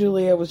felt like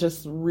Julia was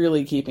just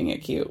really keeping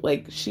it cute.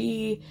 Like,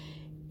 she,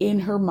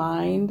 in her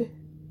mind,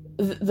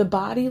 the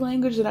body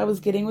language that I was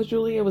getting with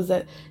Julia was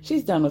that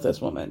she's done with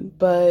this woman,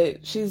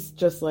 but she's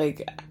just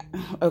like,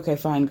 okay,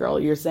 fine, girl,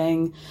 you're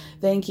saying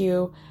thank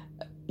you,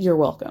 you're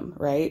welcome,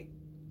 right?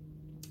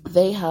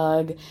 They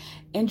hug,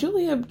 and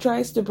Julia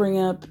tries to bring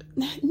up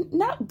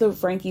not the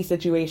Frankie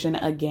situation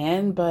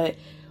again, but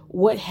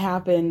what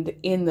happened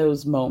in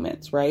those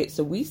moments, right?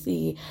 So we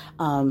see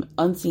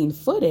unseen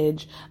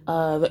footage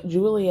of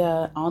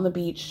Julia on the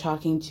beach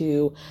talking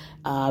to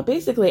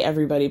basically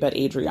everybody but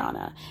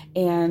Adriana.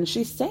 And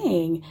she's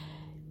saying,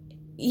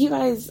 you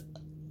guys,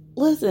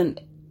 listen,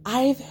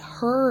 I've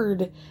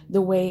heard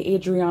the way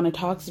Adriana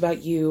talks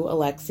about you,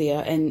 Alexia,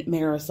 and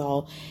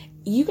Marisol.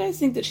 You guys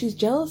think that she's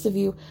jealous of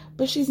you,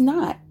 but she's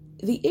not.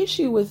 The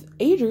issue with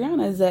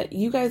Adriana is that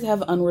you guys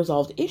have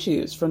unresolved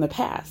issues from the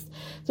past.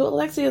 So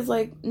Alexia is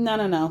like,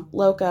 no,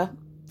 Loca,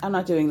 I'm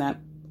not doing that.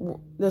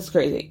 That's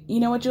crazy.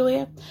 You know what,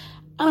 Julia?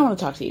 I don't want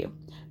to talk to you.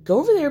 Go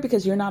over there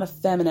because you're not a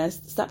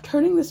feminist. Stop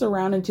turning this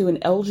around into an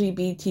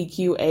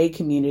LGBTQA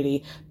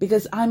community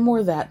because I'm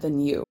more that than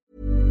you.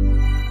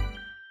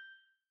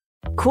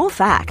 Cool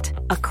fact,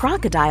 a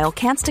crocodile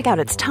can't stick out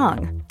its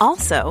tongue.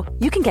 Also,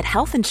 you can get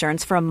health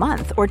insurance for a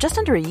month or just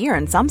under a year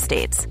in some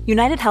states.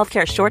 United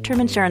Healthcare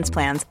short-term insurance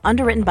plans,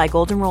 underwritten by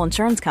Golden Rule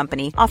Insurance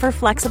Company, offer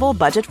flexible,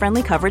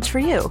 budget-friendly coverage for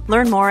you.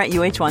 Learn more at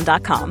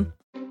uh1.com.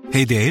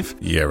 Hey, Dave.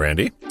 Yeah,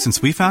 Randy.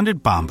 Since we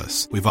founded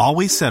Bombas, we've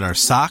always said our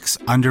socks,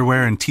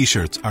 underwear, and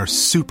T-shirts are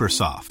super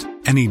soft.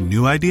 Any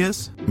new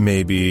ideas?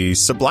 Maybe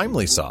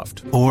sublimely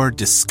soft. Or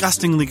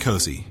disgustingly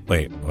cozy.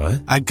 Wait,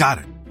 what? I got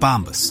it.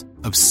 Bombas.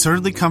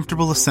 Absurdly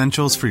comfortable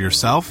essentials for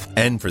yourself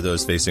and for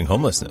those facing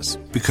homelessness.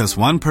 Because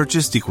one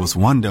purchased equals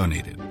one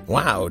donated.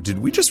 Wow, did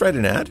we just write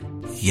an ad?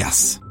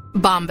 Yes.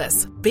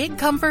 Bombas. Big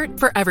comfort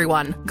for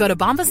everyone. Go to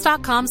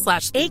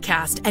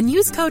bombas.com/ACAST and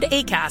use code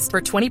ACAST for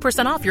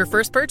 20% off your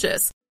first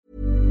purchase.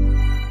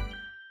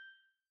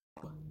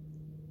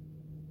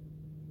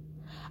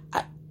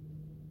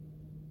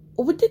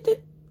 What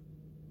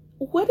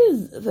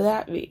does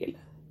that mean?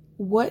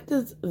 What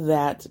does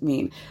that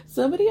mean?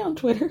 Somebody on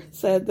Twitter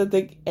said that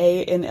the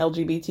A in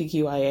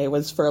LGBTQIA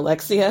was for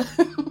Alexia.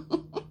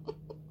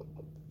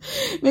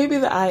 Maybe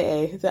the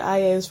IA. The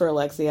IA is for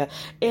Alexia.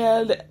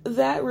 And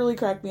that really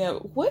cracked me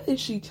up. What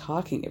is she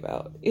talking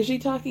about? Is she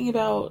talking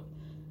about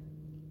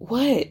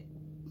what?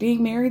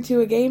 Being married to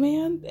a gay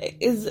man?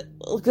 Because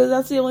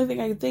that's the only thing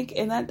I could think,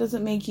 and that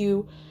doesn't make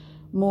you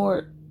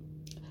more...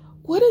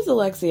 What is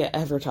Alexia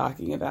ever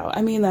talking about?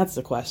 I mean, that's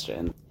the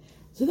question.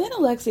 So then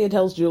Alexia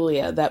tells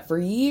Julia that for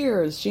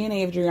years, she and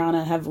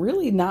Adriana have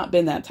really not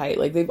been that tight.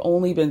 Like, they've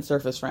only been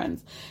surface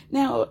friends.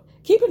 Now,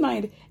 keep in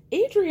mind,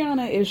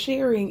 Adriana is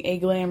sharing a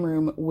glam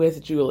room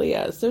with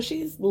Julia. So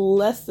she's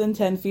less than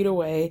 10 feet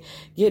away,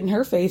 getting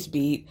her face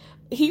beat.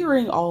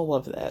 hearing all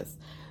of this.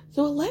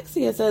 So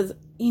Alexia says,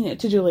 to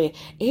Julia,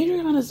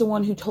 Adriana's the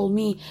one who told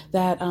me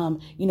that,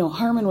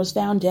 Herman was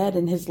found dead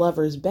in his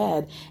lover's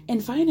bed.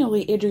 And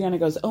finally, Adriana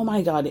goes, oh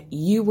my God,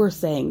 you were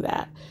saying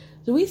that.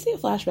 So we see a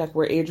flashback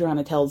where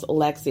Adriana tells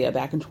Alexia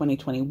back in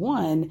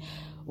 2021.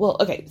 Well,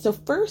 okay, so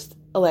first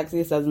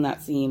Alexia says in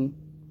that scene,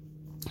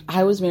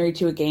 I was married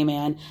to a gay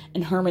man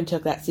and Herman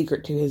took that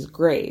secret to his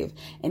grave.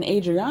 And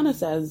Adriana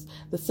says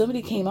that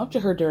somebody came up to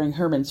her during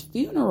Herman's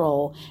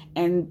funeral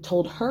and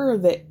told her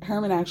that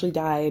Herman actually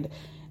died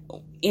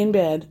in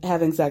bed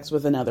having sex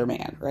with another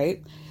man,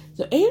 right?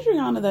 So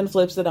Adriana then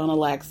flips it on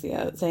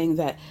Alexia, saying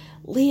that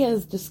Leah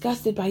is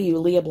disgusted by you.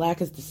 Leah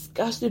Black is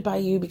disgusted by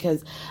you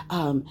because,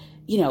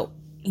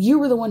 you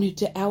were the one who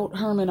to out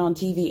Herman on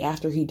TV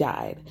after he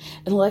died.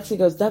 And Alexia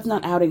goes, that's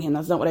not outing him.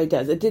 That's not what I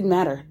does. It didn't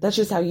matter. That's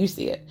just how you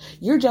see it.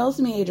 You're jealous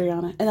of me,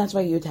 Adriana, and that's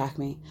why you attack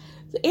me.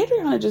 So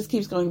Adriana just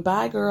keeps going,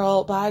 bye,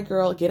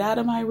 girl. Get out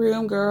of my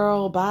room,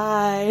 girl.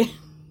 Bye.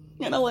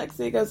 And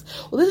Alexia goes,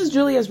 well, this is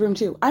Julia's room,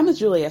 too. I'm with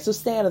Julia, so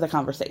stay out of the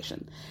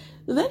conversation.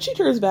 So then she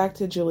turns back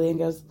to Julia and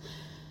goes,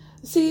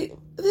 see,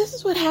 this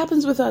is what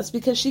happens with us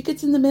because she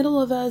gets in the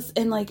middle of us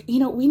and,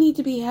 we need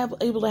to be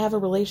able to have a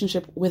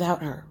relationship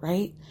without her,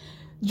 right?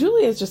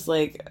 Julia's just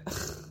like,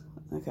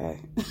 okay.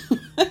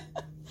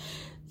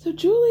 So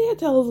Julia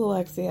tells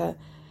Alexia,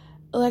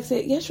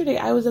 yesterday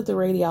I was at the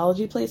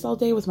radiology place all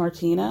day with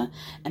Martina,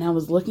 and I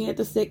was looking at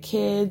the sick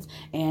kids,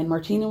 and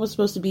Martina was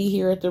supposed to be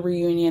here at the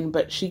reunion,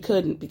 but she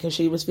couldn't because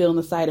she was feeling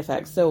the side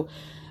effects. So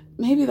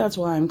maybe that's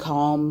why I'm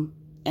calm,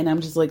 and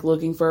I'm just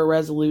looking for a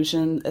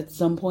resolution at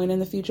some point in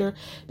the future,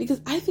 because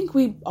I think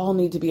we all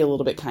need to be a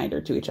little bit kinder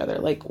to each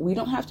other. We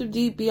don't have to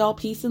be all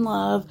peace and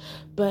love,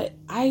 but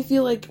I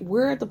feel like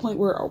we're at the point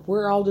where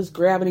we're all just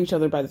grabbing each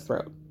other by the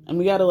throat, and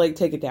we got to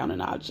take it down a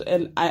notch.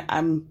 And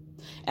am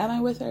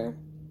I with her?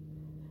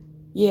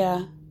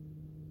 Yeah.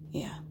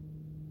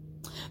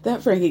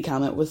 That Frankie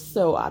comment was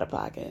so out of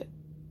pocket.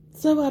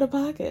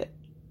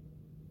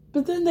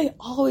 But then they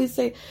always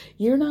say,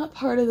 you're not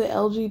part of the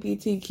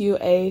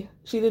LGBTQA,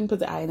 she didn't put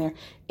the I in there,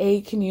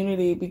 A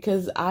community,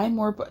 because I'm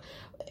more,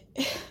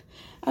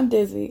 I'm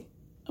dizzy.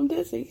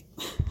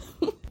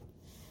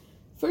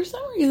 For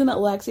some reason,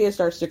 Alexia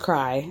starts to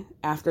cry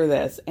after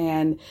this,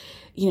 and,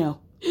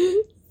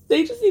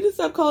 they just need to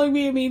stop calling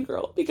me a mean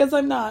girl, because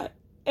I'm not.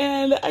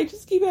 And I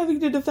just keep having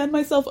to defend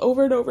myself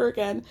over and over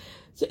again.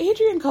 So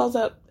Adrian calls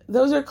up,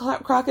 those are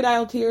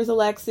crocodile tears,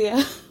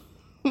 Alexia.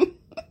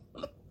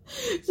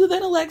 So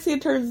then Alexia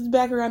turns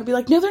back around and be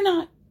like, no, they're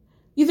not.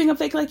 You think I'm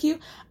fake like you?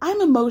 I'm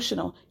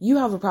emotional. You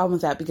have a problem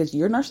with that because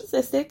you're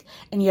narcissistic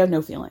and you have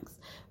no feelings.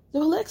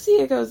 So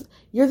Alexia goes,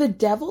 you're the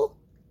devil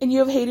and you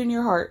have hate in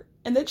your heart.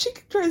 And then she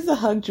tries to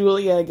hug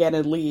Julia again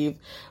and leave.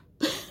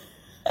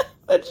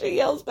 But she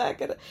yells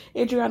back at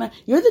Adriana,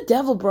 you're the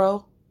devil,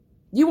 bro.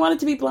 You want it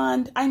to be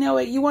blonde. I know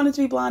it. You want it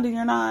to be blonde and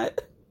you're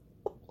not.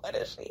 What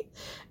is she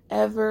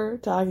ever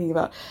talking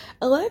about?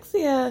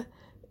 Alexia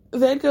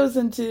then goes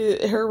into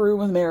her room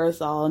with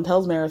Marisol and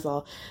tells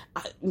Marisol,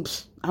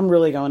 I'm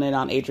really going in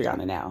on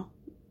Adriana now.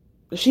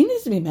 She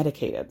needs to be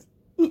medicated.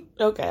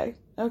 Okay.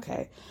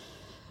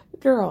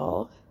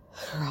 Girl.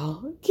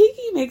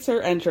 Kiki makes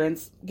her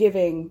entrance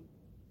giving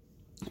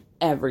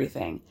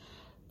everything.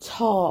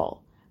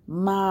 Tall,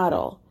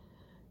 model,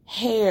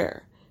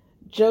 hair,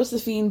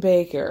 Josephine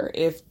Baker,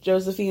 if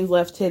Josephine's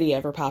left titty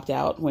ever popped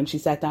out when she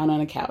sat down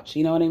on a couch.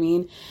 You know what I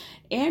mean?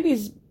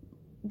 Andy's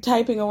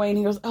typing away and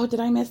he goes, oh, did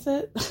I miss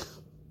it?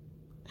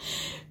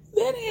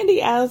 Then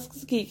Andy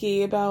asks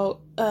Kiki about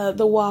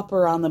the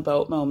Whopper on the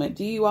boat moment.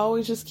 Do you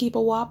always just keep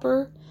a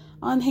Whopper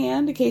on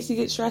hand in case you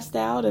get stressed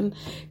out? And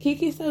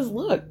Kiki says,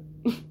 look,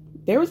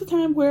 there was a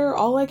time where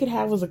all I could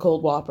have was a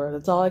cold Whopper.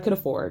 That's all I could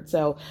afford.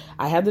 So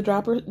I had the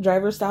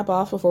driver stop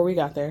off before we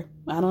got there.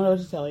 I don't know what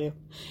to tell you.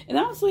 And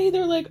honestly,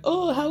 they're like,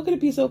 oh, how could it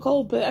be so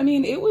cold? But I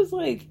mean, it was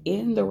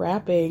in the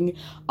wrapping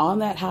on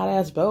that hot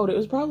ass boat. It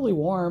was probably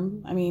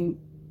warm. I mean,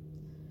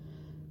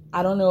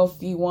 I don't know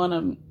if you want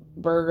a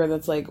burger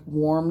that's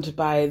warmed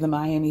by the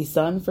Miami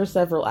sun for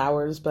several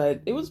hours,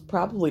 but it was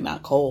probably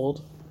not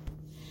cold.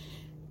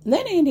 And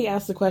then Andy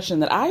asked the question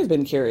that I've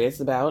been curious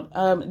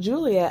about.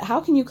 Julia, how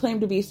can you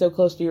claim to be so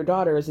close to your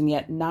daughters and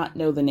yet not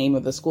know the name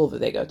of the school that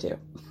they go to?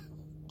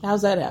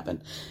 How's that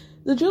happen?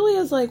 So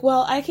Julia's like,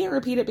 well, I can't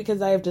repeat it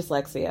because I have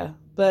dyslexia.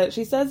 But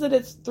she says that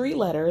it's 3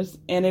 letters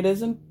and it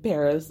is in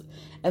Paris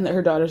and that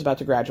her daughter's about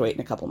to graduate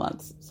in a couple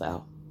months.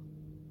 So,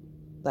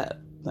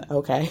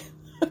 okay.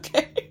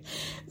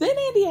 Then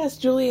Andy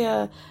asked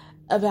Julia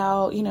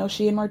about,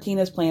 she and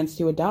Martina's plans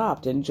to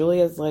adopt. And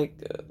Julia's like,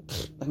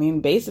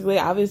 basically,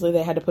 obviously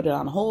they had to put it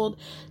on hold.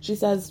 She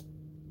says,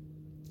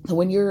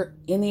 when you're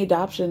in the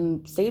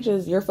adoption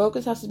stages, your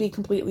focus has to be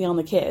completely on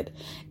the kid.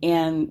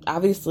 And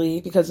obviously,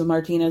 because of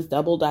Martina's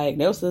double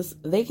diagnosis,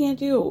 they can't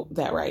do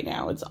that right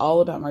now. It's all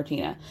about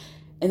Martina.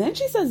 And then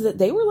she says that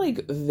they were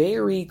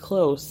very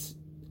close.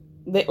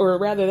 They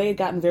had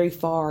gotten very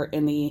far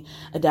in the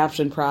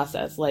adoption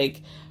process,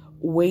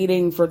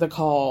 waiting for the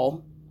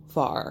call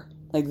far.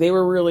 They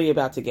were really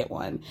about to get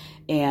one.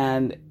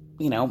 And,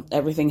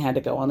 everything had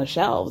to go on the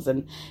shelves.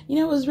 And,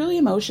 it was really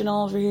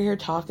emotional to hear her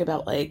talk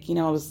about, like,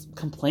 I was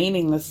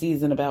complaining this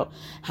season about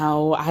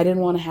how I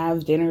didn't want to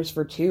have dinners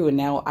for two, and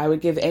now I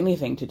would give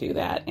anything to do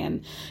that.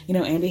 And,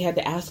 Andy had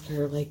to ask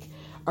her, like,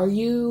 are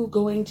you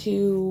going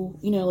to,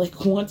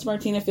 like, once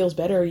Martina feels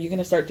better, are you going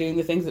to start doing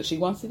the things that she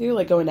wants to do,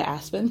 like going to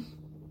Aspen?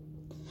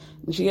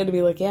 And she had to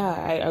be like, yeah,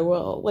 I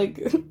will. Like,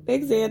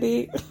 thanks,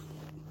 Andy.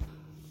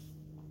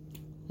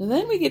 And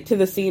then we get to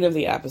the scene of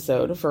the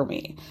episode for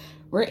me,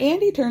 where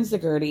Andy turns to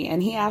Gertie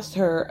and he asked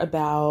her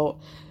about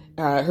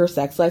her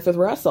sex life with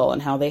Russell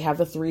and how they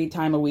have a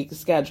 3-time-a-week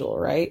schedule,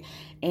 right?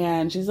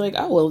 And she's like,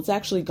 oh, well, it's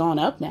actually gone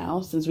up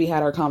now since we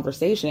had our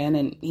conversation.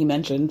 And he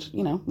mentioned,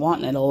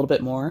 wanting it a little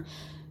bit more.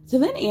 So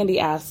then Andy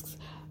asks,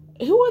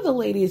 who of the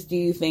ladies do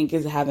you think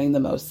is having the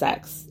most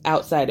sex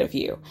outside of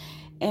you?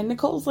 And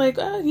Nicole's like,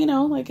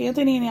 like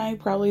Anthony and I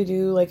probably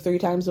do like 3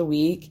 times a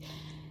week.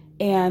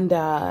 And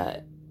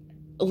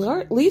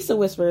Lisa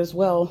whispers,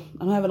 well,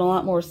 I'm having a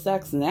lot more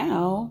sex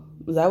now.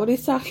 Is that what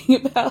he's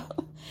talking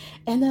about?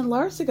 And then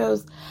Larsa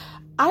goes,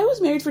 I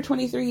was married for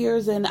 23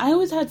 years and I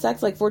always had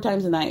sex like 4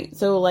 times a night.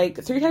 So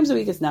like 3 times a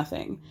week is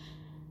nothing.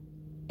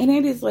 And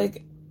Andy's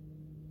like,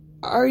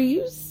 are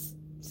you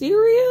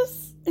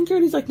serious? And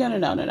Gertie's like,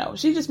 no.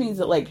 She just means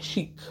that like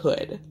she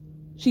could.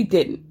 She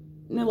didn't.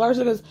 And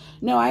Larsa goes,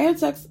 no, I had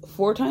sex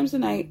 4 times a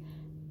night,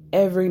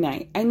 every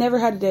night. I never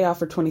had a day off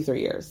for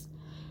 23 years.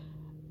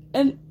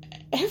 And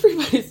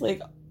everybody's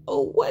like,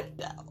 oh, what?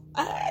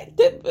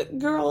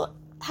 Girl,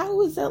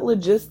 how is that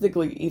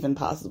logistically even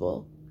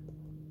possible?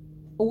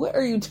 What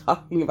are you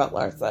talking about,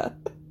 Larsa?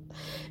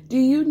 Do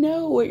you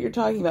know what you're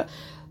talking about?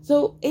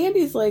 So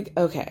Andy's like,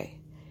 okay,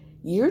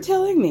 you're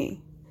telling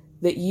me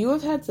that you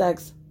have had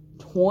sex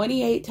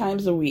 28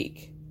 times a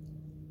week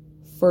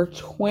for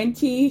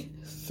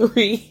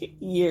 23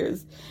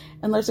 years.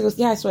 And Larsa goes,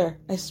 yeah,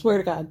 I swear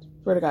to God.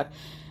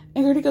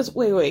 And Gertie goes,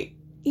 wait,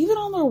 even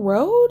on the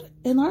road?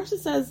 And Larsa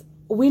says,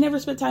 we never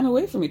spent time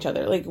away from each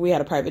other. Like, we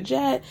had a private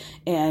jet,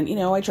 and,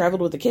 I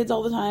traveled with the kids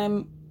all the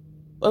time.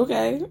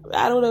 Okay,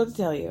 I don't know what to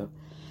tell you.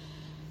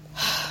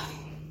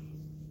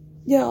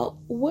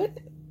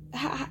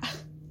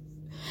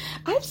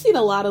 I've seen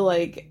a lot of,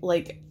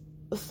 like,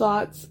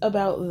 thoughts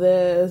about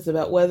this,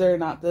 about whether or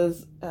not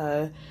this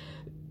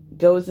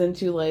goes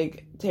into,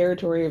 like,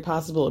 territory of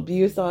possible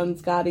abuse on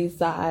Scotty's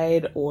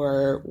side,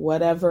 or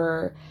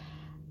whatever.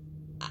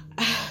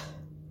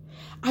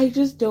 I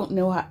just don't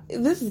know how.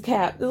 This is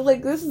cap.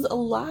 Like, this is a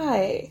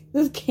lie.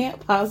 This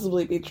can't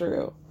possibly be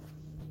true.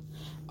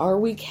 Are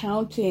we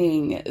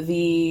counting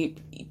the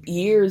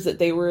years that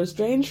they were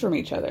estranged from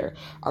each other?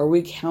 Are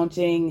we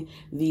counting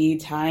the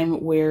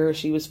time where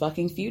she was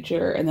fucking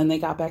Future and then they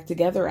got back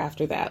together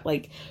after that?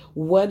 Like,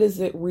 what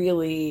is it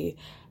really?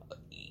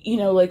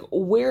 Like,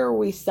 where are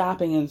we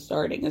stopping and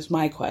starting is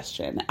my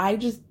question. I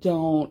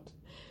don't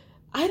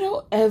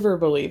ever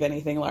believe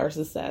anything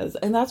Larsa says.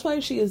 And that's why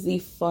she is the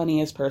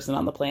funniest person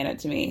on the planet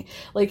to me.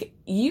 Like,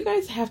 you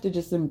guys have to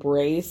just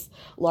embrace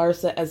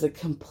Larsa as a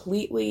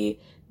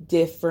completely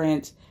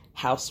different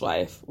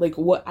housewife. Like,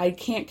 I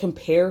can't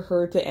compare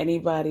her to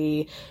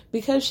anybody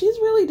because she's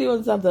really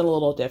doing something a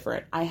little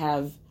different. I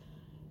have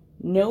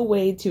no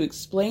way to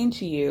explain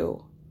to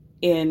you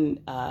in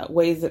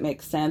ways that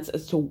make sense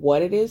as to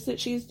what it is that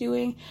she's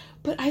doing.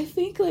 But I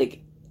think,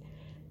 like,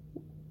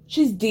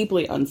 she's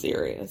deeply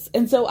unserious.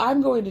 And so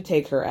I'm going to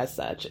take her as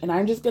such. And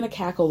I'm just going to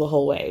cackle the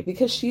whole way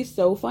because she's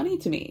so funny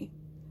to me.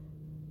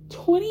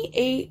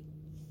 28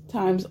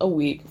 times a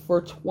week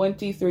for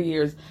 23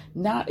 years.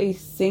 Not a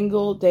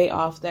single day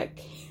off that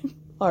came.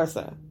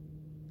 Larsa,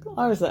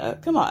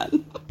 come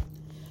on.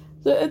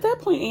 So at that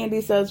point,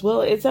 Andy says,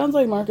 well, it sounds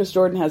like Marcus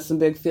Jordan has some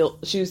big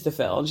shoes to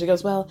fill. And she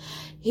goes, well,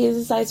 he's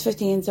a size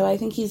 15, so I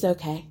think he's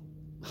okay.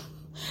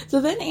 So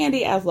then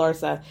Andy asks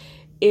Larsa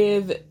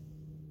if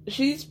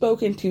she's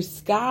spoken to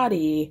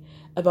Scotty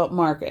about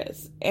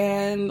Marcus.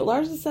 And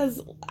Larsa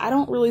says, I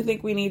don't really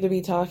think we need to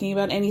be talking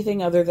about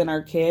anything other than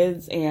our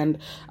kids. And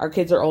our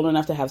kids are old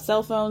enough to have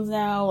cell phones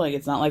now. Like,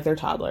 it's not like they're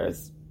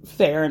toddlers.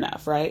 Fair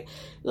enough, right?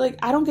 Like,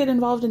 I don't get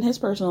involved in his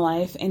personal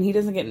life, and he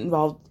doesn't get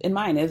involved in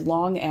mine, as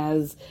long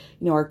as,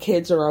 our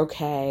kids are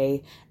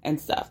okay and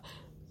stuff.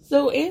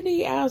 So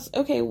Andy asks,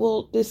 okay,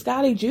 well, do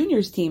Scotty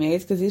Jr.'s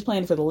teammates, because he's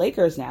playing for the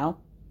Lakers now,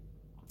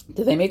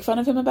 do they make fun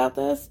of him about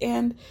this?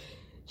 And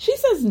she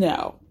says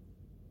no.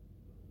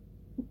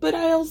 But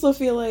I also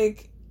feel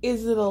like,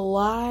 is it a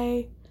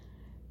lie?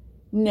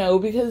 No,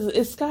 because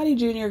is Scotty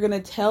Jr. going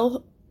to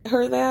tell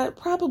her that?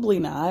 Probably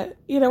not.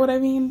 You know what I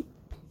mean?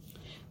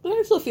 But I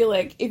also feel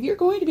like if you're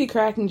going to be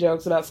cracking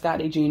jokes about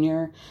Scotty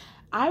Jr.,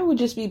 I would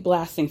just be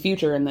blasting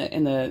Future in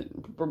the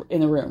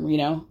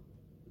room,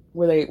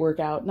 where they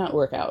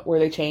where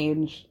they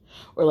change,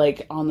 or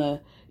like on the,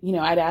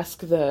 I'd ask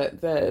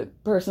the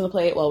person to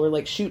play it while we're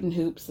like shooting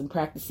hoops and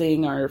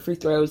practicing our free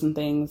throws and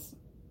things,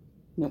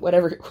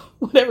 whatever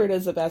it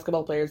is that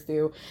basketball players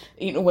do,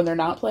 when they're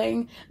not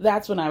playing.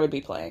 That's when I would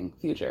be playing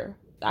Future.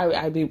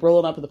 I'd be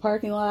rolling up in the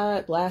parking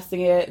lot,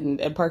 blasting it,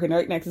 and parking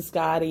right next to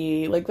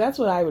Scotty. Like, that's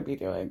what I would be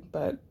doing.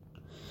 But,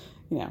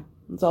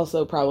 It's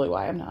also probably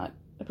why I'm not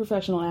a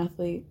professional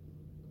athlete.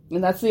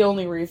 And that's the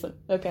only reason,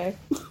 okay?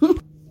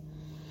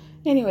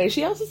 Anyway,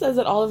 she also says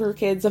that all of her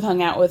kids have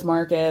hung out with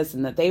Marcus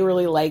and that they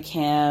really like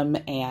him.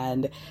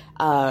 And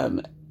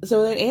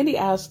so then Andy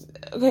asks,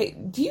 okay,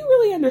 do you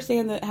really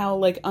understand that how,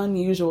 like,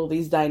 unusual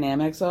these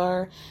dynamics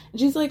are?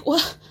 And she's like,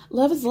 well,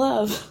 love is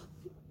love.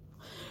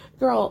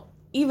 Girl,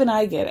 even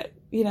I get it,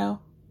 you know?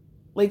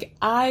 Like,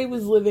 I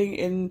was living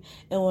in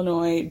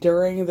Illinois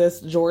during this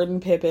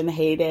Jordan Pippen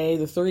heyday,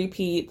 the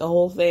three-peat, the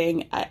whole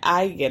thing.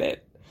 I get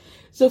it.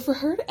 So for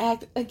her to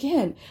act,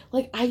 again,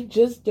 like, I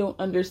just don't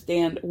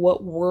understand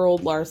what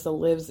world Larsa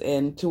lives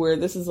in to where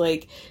this is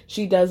like,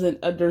 she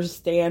doesn't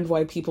understand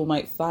why people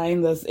might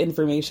find this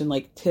information,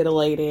 like,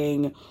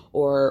 titillating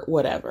or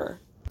whatever.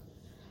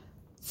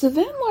 So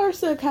then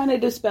Larsa kind of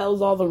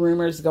dispels all the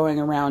rumors going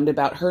around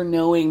about her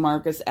knowing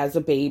Marcus as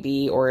a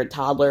baby or a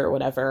toddler or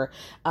whatever,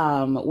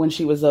 when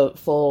she was a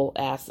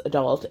full-ass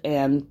adult.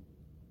 And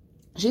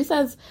she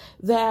says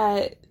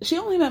that she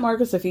only met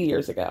Marcus a few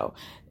years ago.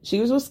 She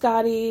was with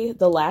Scotty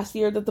the last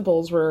year that the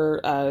Bulls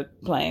were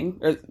playing.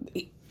 Or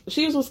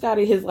she was with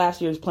Scotty his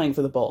last year playing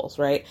for the Bulls,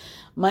 right?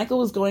 Michael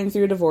was going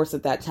through a divorce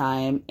at that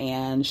time,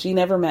 and she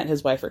never met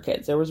his wife or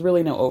kids. There was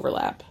really no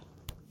overlap.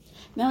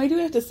 Now, I do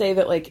have to say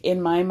that, like,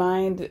 in my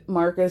mind,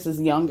 Marcus is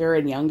younger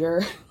and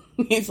younger.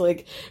 He's,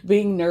 like,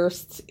 being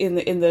nursed in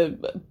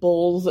the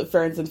Bulls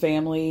Friends and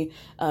Family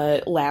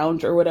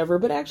lounge or whatever,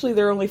 but actually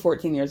they're only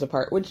 14 years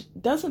apart, which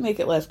doesn't make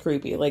it less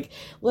creepy. Like,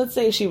 let's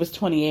say she was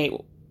 28,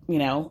 you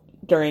know,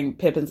 during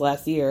Pippen's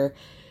last year.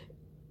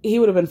 He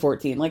would have been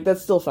 14. Like,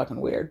 that's still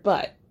fucking weird,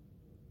 but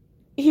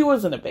he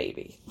wasn't a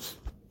baby.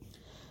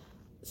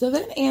 So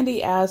then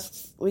Andy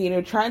asks, you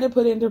know, trying to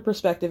put into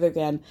perspective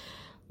again,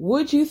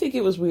 would you think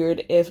it was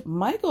weird if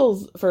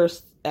Michael's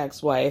first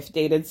ex-wife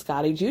dated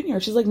Scotty Jr.?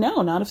 She's like,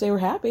 no, not if they were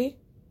happy.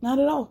 Not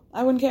at all.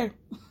 I wouldn't care.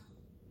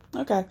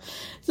 Okay.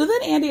 So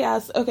then Andy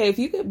asks, okay, if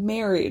you get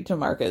married to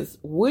Marcus,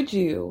 would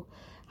you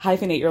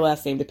hyphenate your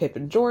last name to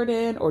Pippen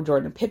Jordan or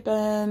Jordan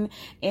Pippen?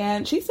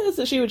 And she says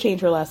that she would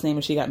change her last name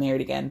if she got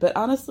married again. But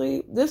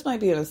honestly, this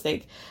might be a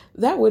mistake.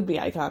 That would be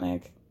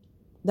iconic.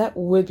 That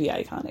would be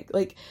iconic.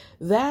 Like,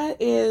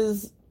 that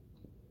is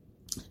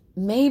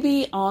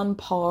maybe on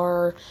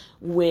par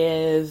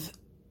with,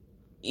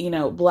 you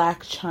know,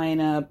 Black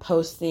China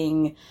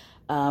posting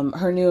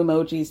her new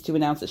emojis to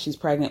announce that she's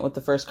pregnant with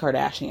the first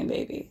Kardashian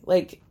baby.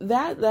 Like,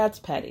 that's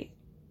petty.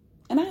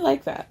 And I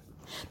like that.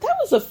 That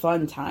was a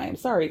fun time.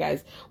 Sorry,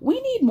 guys. We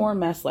need more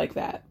mess like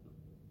that.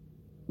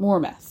 More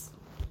mess.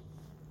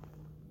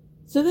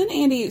 So then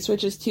Andy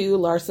switches to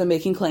Larsa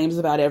making claims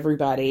about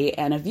everybody,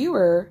 and a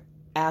viewer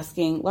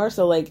asking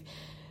Larsa, like,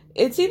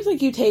 it seems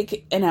like you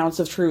take an ounce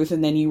of truth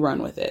and then you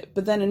run with it.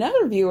 But then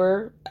another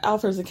viewer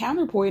offers a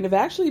counterpoint of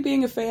actually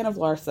being a fan of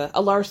Larsa,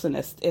 a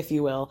larcenist, if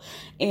you will.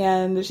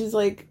 And she's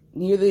like,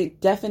 you're the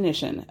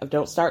definition of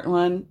don't start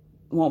one,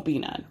 won't be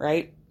none,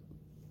 right?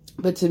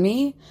 But to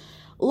me,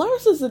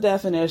 Larsa's the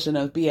definition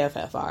of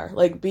BFFR.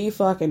 Like, be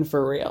fucking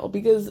for real.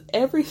 Because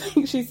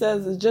everything she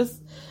says is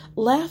just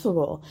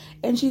laughable.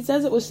 And she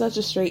says it with such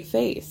a straight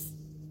face.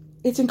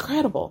 It's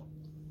incredible.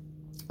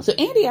 So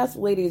Andy asks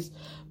the ladies,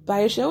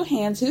 by a show of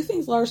hands, who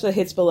thinks Larsa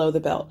hits below the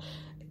belt?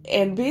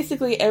 And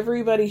basically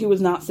everybody who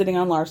was not sitting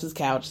on Larsa's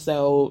couch,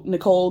 so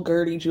Nicole,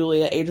 Gertie,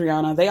 Julia,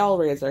 Adriana, they all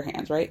raise their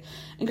hands, right?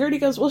 And Gertie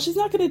goes, well, she's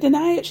not going to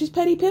deny it. She's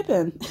Petty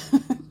Pippen.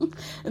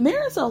 And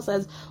Marisol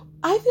says,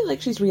 I feel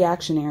like she's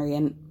reactionary,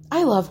 and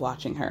I love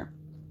watching her.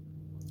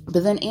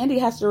 But then Andy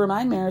has to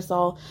remind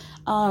Marisol,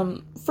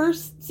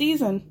 first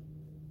season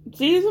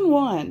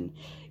 1,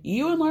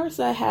 you and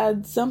Larsa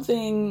had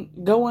something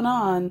going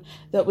on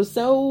that was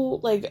so,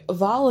 like,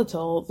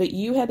 volatile that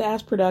you had to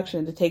ask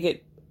production to take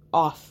it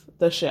off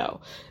the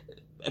show.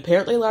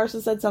 Apparently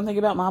Larsa said something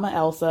about Mama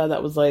Elsa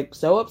that was, like,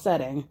 so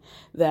upsetting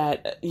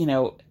that, you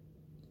know,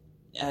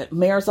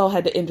 Marisol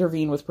had to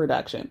intervene with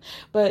production.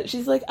 But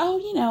she's like, oh,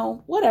 you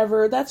know,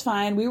 whatever, that's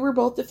fine. We were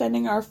both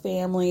defending our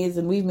families,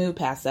 and we've moved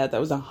past that.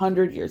 That was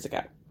 100 years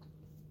ago.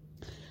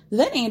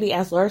 Then Andy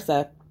asked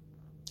Larsa,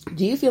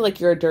 do you feel like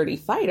you're a dirty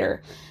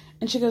fighter?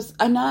 And she goes,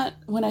 I'm not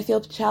when I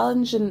feel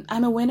challenged, and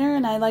I'm a winner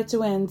and I like to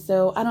win,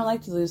 so I don't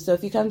like to lose. So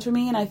if you come to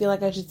me and I feel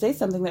like I should say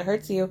something that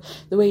hurts you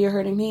the way you're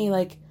hurting me,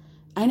 like,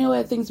 I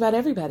know things about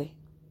everybody.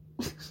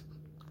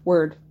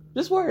 Word.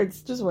 Just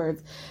words.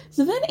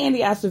 So then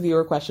Andy asked a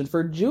viewer question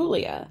for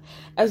Julia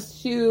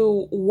as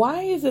to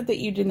why is it that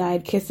you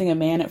denied kissing a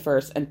man at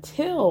first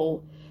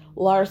until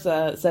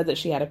Larsa said that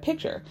she had a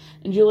picture?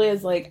 And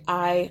Julia's like,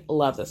 I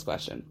love this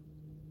question.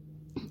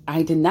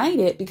 I denied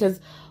it because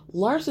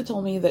Larsa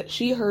told me that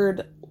she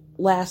heard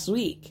last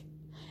week.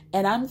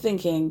 And I'm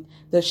thinking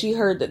that she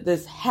heard that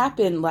this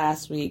happened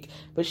last week,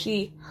 but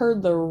she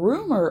heard the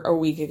rumor a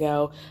week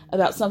ago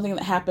about something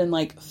that happened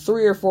like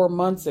 3 or 4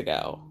 months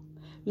ago.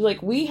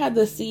 Like, we had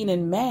this scene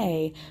in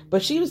May,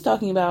 but she was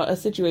talking about a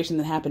situation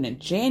that happened in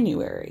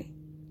January.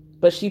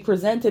 But she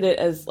presented it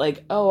as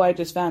like, oh, I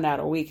just found out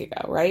a week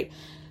ago, right?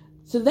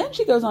 So then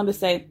she goes on to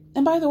say,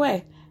 and by the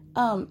way,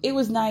 it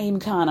was Naeem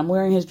Khan. I'm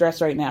wearing his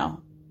dress right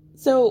now.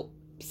 So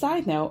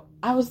side note,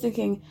 I was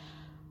thinking,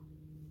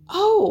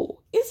 oh,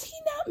 is he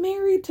not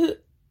married to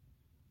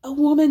a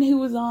woman who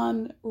was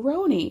on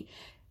Roni?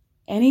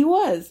 And he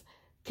was,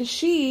 because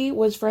she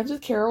was friends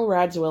with Carol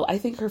Radziwill. I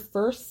think Carol's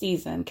first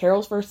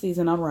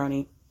season on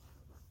Roni.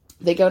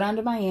 They go down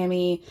to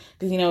Miami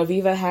because,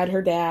 Aviva had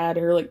her dad,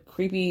 her like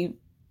creepy,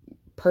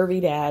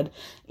 pervy dad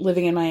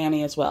living in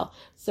Miami as well.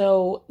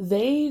 So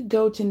they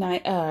go to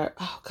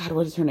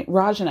what is her name?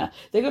 Rajana.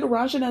 They go to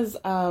Rajana's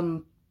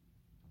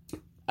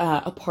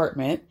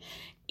apartment,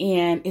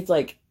 and it's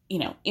like,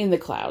 in the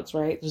clouds,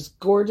 right? There's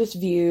gorgeous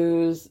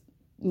views,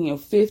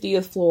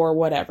 50th floor,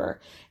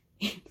 whatever.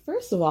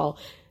 First of all,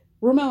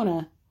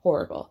 Ramona,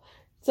 horrible,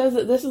 says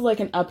that this is like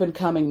an up and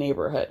coming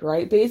neighborhood,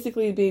 right?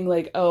 Basically being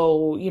like,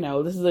 oh,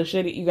 this is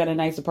you got a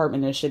nice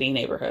apartment in a shitty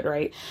neighborhood,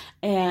 right?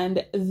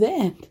 And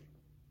then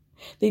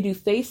they do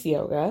face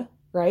yoga,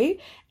 right?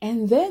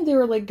 And then they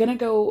were like gonna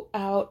go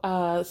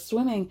out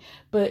swimming,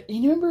 but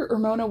you remember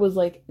Ramona was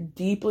like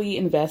deeply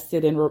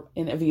invested in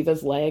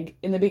Aviva's leg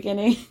in the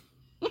beginning.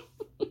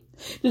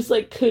 Just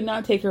like could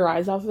not take her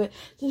eyes off of it.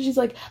 So she's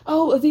like,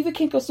 oh, Aviva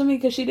can't go swimming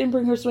because she didn't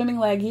bring her swimming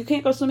leg. You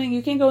can't go swimming.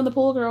 You can't go in the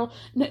pool, girl.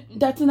 No,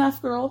 that's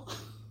enough, girl.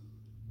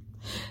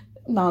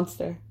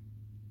 Monster.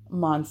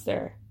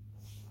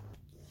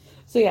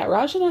 So yeah,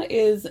 Rajana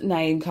is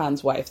Naeem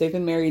Khan's wife. They've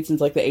been married since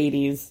like the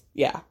 80s.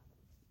 Yeah.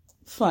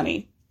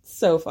 Funny.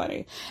 So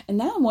funny. And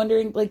now I'm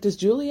wondering, like, does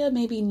Julia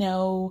maybe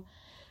know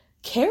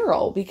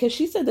Carol? Because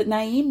she said that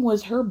Naeem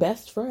was her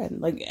best friend,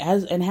 like,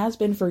 has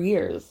been for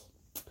years.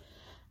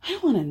 I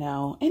want to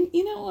know. And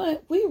you know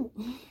what?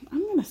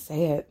 I'm going to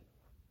say it.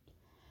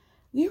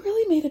 We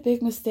really made a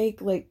big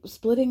mistake, like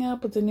splitting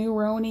up with the new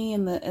Roni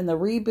and the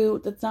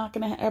reboot that's not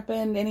going to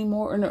happen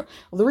anymore. Or no,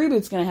 well, the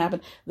reboot's going to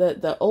happen.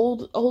 The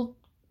old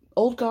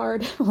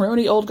guard,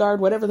 Roni old guard,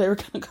 whatever they were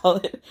going to call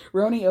it,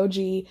 Roni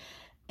OG.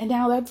 And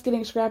now that's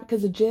getting scrapped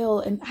because of Jill.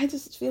 And I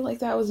just feel like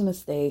that was a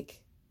mistake.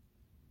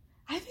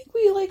 I think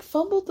we like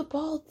fumbled the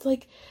ball. It's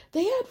like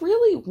they had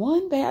really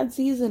one bad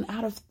season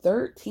out of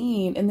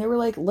 13. And they were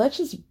like, let's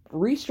just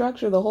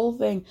restructure the whole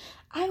thing.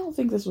 I don't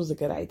think this was a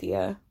good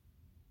idea.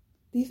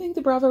 Do you think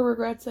the Bravo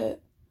regrets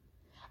it?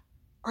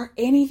 Are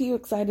any of you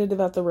excited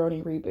about the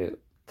Roni reboot?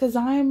 Because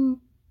I'm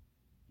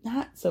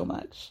not so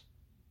much.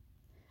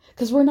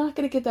 Because we're not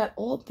going to get that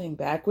old thing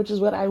back, which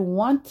is what I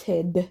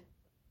wanted.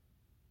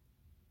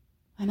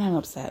 And I'm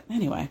upset.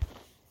 Anyway,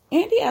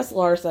 Andy asks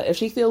Larsa if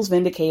she feels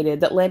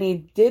vindicated that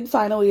Lenny did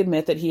finally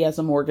admit that he has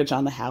a mortgage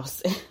on the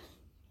house.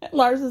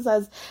 Larsa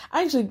says,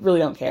 I actually really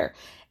don't care.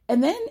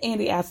 And then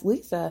Andy asks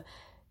Lisa,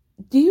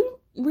 do you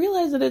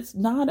realize that it's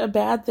not a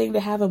bad thing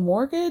to have a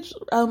mortgage?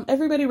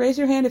 Everybody raise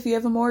your hand if you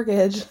have a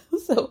mortgage.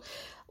 So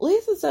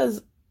Lisa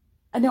says,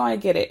 no, I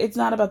get it. It's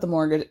not about the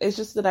mortgage. It's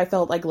just that I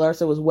felt like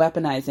Larsa was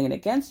weaponizing it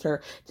against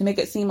her to make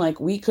it seem like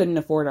we couldn't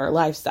afford our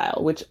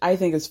lifestyle, which I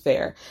think is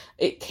fair.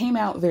 It came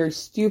out very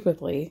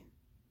stupidly.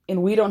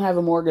 And we don't have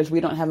a mortgage.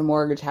 We don't have a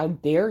mortgage. How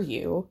dare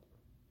you?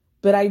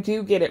 But I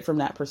do get it from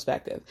that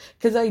perspective.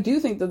 Because I do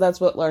think that that's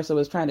what Larsa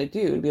was trying to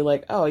do. To be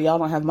like, oh, y'all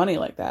don't have money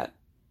like that.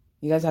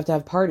 You guys have to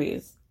have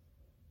parties.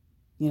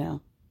 To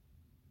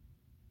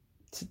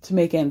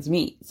make ends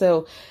meet.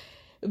 So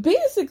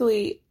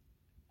basically,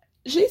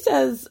 she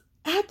says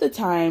at the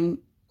time,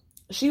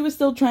 she was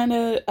still trying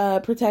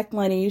to protect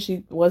Lenny.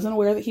 She wasn't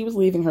aware that he was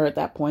leaving her at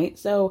that point.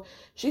 So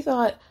she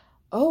thought,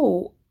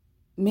 oh,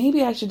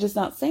 maybe I should just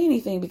not say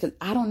anything because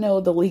I don't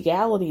know the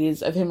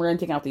legalities of him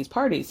renting out these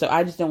parties. So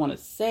I just don't want to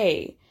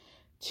say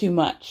too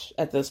much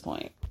at this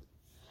point.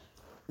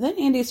 Then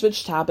Andy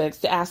switched topics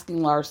to asking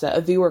Larsa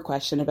a viewer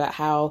question about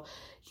how,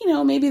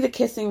 maybe the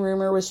kissing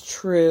rumor was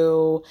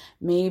true.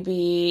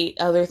 Maybe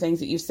other things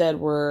that you said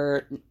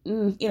were,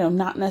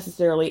 not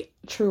necessarily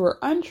true or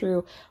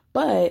untrue,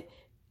 but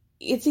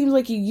it seems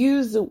like you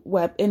use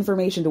the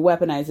information to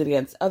weaponize it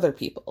against other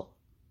people.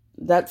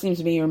 That seems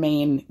to be your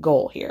main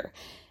goal here.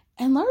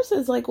 And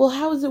Larsa's like, well,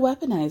 how is it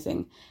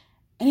weaponizing?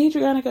 And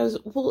Adriana goes,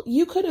 well,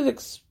 you could have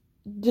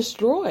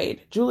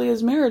destroyed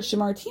Julia's marriage to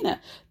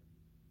Martina.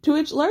 To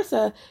which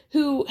Larsa,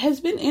 who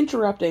has been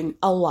interrupting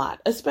a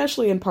lot,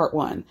 especially in part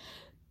 1,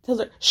 tells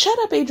her, shut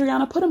up,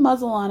 Adriana, put a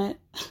muzzle on it.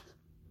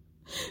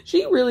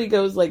 She really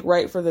goes like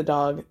right for the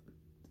dog,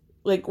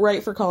 like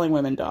right for calling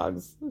women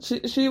dogs.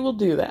 She will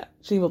do that.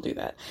 She will do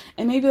that.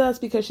 And maybe that's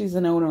because she's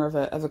an owner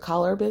of a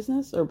collar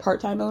business or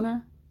part-time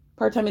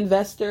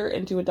investor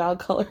into a dog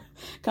collar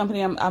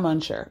company. I'm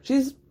unsure.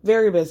 She's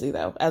very busy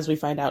though, as we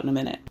find out in a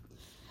minute.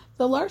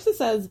 So Larsa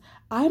says,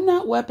 I'm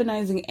not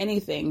weaponizing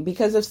anything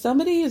because if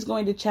somebody is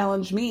going to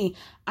challenge me,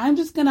 I'm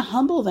just going to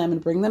humble them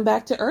and bring them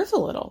back to earth a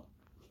little.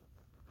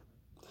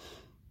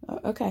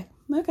 Okay.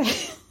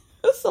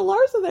 So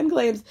Larsa then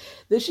claims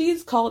that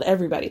she's called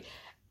everybody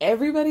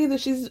that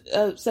she's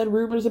said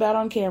rumors about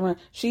on camera.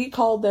 She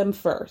called them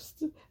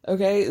first.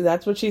 Okay.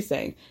 That's what she's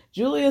saying.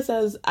 Julia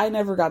says, I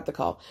never got the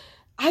call.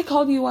 I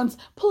called you once.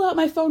 Pull out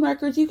my phone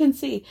records. You can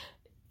see.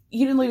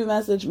 You didn't leave a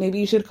message. Maybe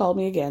you should have called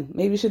me again.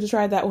 Maybe you should have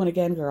tried that one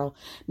again, girl.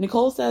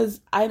 Nicole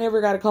says, I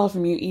never got a call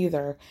from you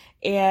either.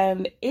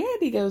 And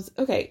Andy goes,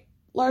 okay,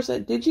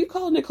 Larsa, did you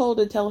call Nicole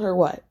to tell her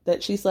what?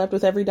 That she slept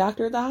with every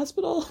doctor at the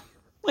hospital?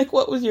 Like,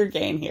 what was your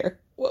game here?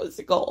 What was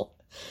the goal?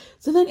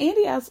 So then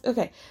Andy asks,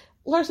 okay,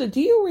 Larsa,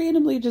 do you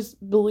randomly just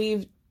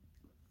believe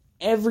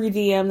every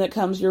DM that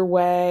comes your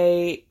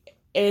way,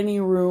 any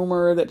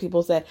rumor that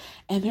people say?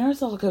 And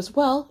Marisol goes,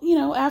 well,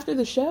 after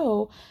the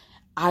show,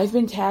 I've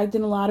been tagged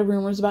in a lot of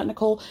rumors about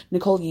Nicole.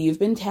 Nicole, you've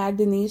been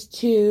tagged in these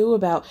too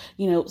about,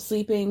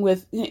 sleeping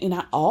with,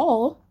 not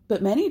all,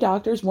 but many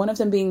doctors, one of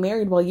them being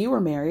married while you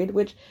were married,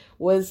 which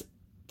was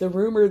the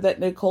rumor that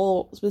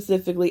Nicole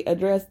specifically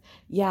addressed.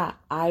 Yeah,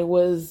 I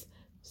was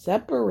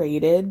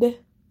separated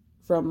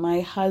from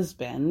my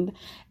husband,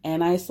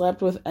 and I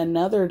slept with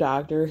another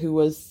doctor who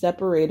was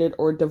separated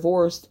or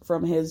divorced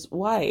from his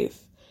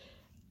wife.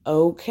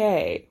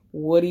 Okay,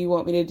 what do you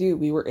want me to do?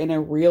 We were in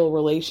a real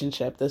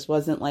relationship. This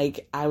wasn't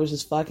like I was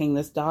just fucking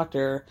this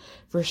doctor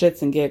for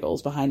shits and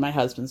giggles behind my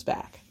husband's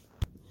back.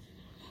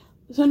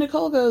 So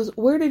Nicole goes,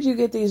 where did you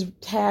get these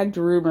tagged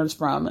rumors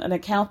from? An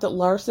account that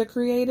Larsa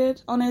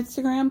created on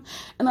Instagram?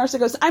 And Larsa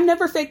goes, I've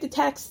never faked a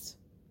text.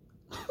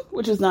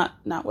 Which is not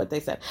what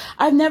they said.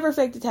 I've never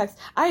faked a text.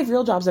 I have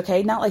real jobs,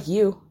 okay? Not like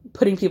you,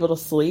 putting people to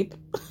sleep.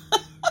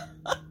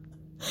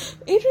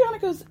 Adriana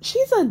goes,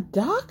 she's a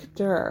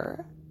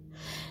doctor.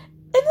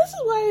 And this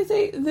is why I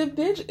say the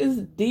bitch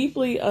is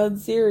deeply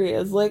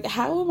unserious. Like,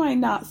 how am I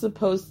not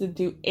supposed to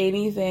do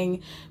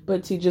anything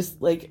but to just,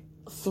 like,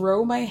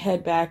 throw my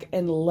head back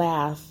and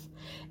laugh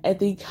at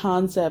the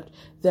concept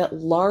that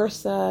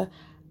Larsa,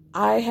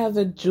 I have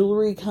a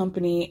jewelry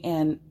company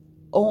and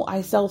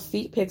I sell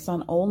feet pics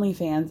on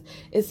OnlyFans,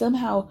 is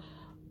somehow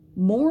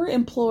more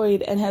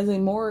employed and has a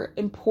more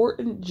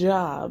important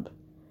job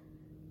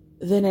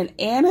than an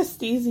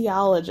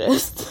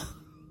anesthesiologist.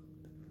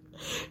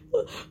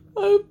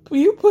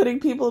 You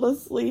putting people to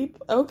sleep?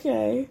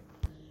 Okay.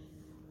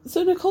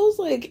 So Nicole's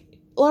like,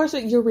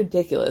 Larsa, you're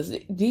ridiculous.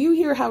 Do you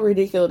hear how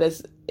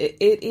ridiculous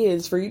it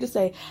is for you to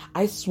say,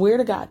 I swear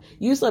to God,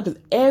 you slept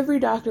with every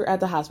doctor at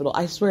the hospital.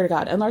 I swear to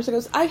God. And Larsa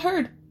goes, I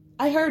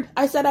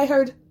said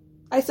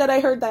I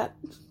heard that.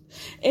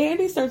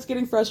 Andy starts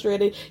getting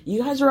frustrated.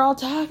 You guys are all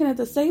talking at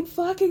the same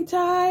fucking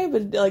time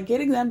and like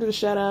getting them to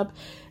shut up.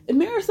 And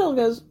Marisol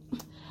goes,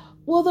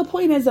 well, the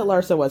point is that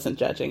Larsa wasn't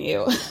judging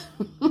you.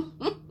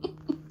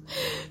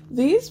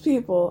 These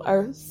people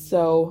are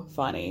so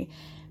funny.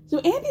 So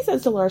Andy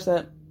says to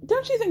Larsa,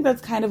 don't you think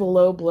that's kind of a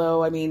low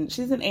blow? I mean,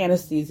 she's an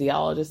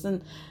anesthesiologist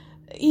and,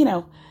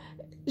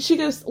 she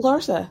goes,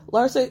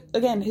 Larsa,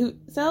 again, who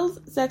sells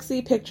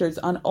sexy pictures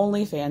on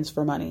OnlyFans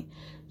for money.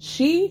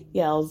 She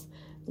yells,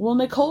 well,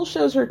 Nicole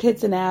shows her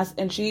tits and ass,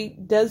 and she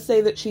does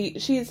say that she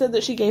said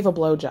that she gave a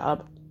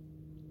blowjob.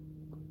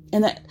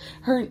 And that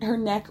her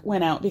neck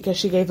went out because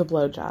she gave a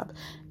blowjob.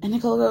 And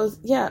Nicole goes,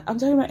 yeah, I'm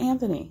talking about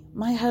Anthony,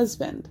 my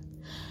husband.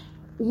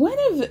 When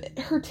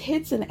have her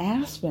tits and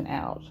ass been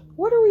out?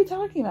 What are we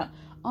talking about?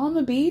 On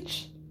the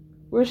beach?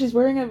 Where she's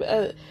wearing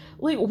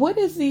what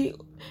is the...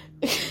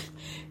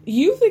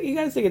 You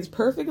guys think it's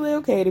perfectly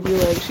okay to be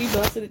like, she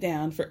busted it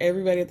down for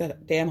everybody at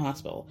that damn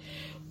hospital.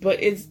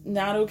 But it's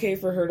not okay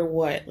for her to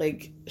what?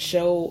 Like,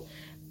 show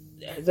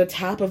the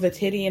top of a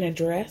titty in a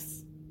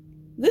dress?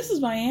 This is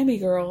Miami,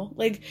 girl.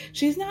 Like,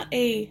 she's not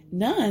a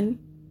nun.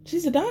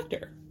 She's a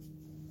doctor.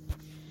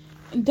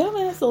 And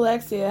dumbass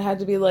Alexia had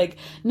to be like,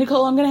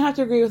 Nicole, I'm going to have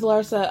to agree with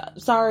Larsa.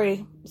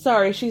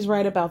 Sorry, she's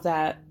right about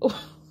that.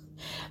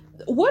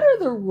 What are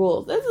the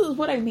rules? This is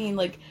what I mean.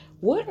 Like,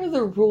 what are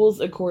the rules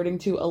according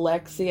to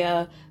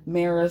Alexia,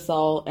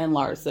 Marisol, and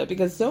Larsa?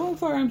 Because so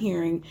far I'm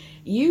hearing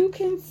you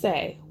can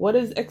say what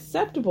is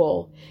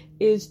acceptable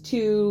is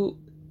to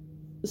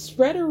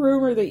spread a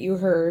rumor that you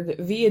heard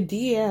via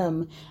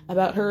DM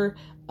about her,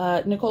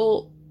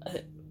 Nicole,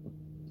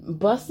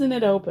 busting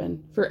it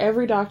open for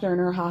every doctor in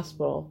her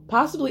hospital,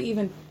 possibly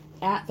even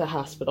at the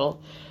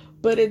hospital.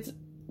 But it's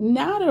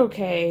not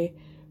okay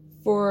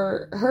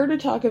for her to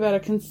talk about a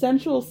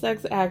consensual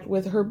sex act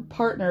with her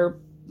partner,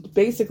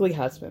 basically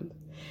husband.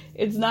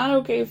 It's not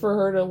okay for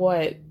her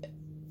to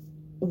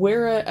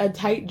wear a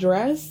tight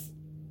dress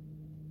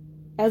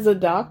as a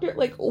doctor?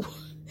 Like,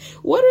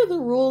 what are the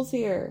rules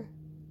here?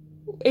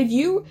 And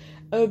you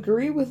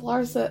agree with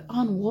Larsa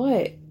on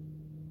what?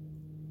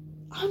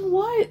 On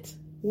what?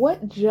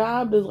 What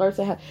job does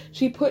Larsa have?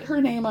 She put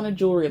her name on a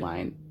jewelry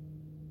line.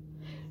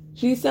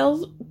 She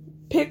sells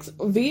pics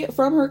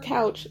from her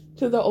couch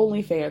to the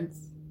OnlyFans.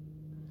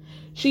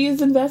 She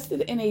is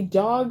invested in a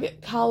dog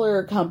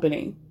collar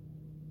company.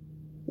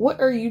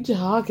 What are you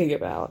talking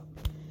about?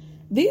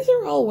 These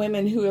are all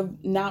women who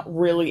have not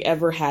really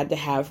ever had to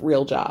have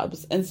real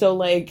jobs. And so,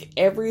 like,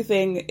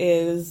 everything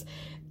is,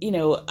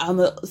 on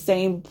the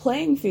same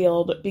playing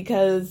field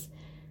because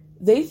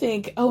they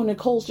think, oh,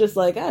 Nicole's just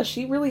like us.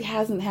 She really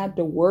hasn't had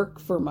to work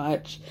for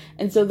much.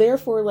 And so,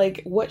 therefore,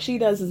 like, what she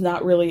does is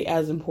not really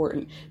as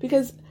important.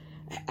 Because,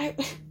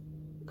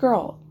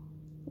 girl,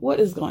 what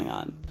is going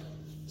on?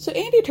 So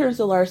Andy turns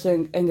to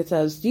Larsa and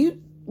says, do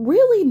you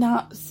really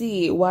not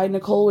see why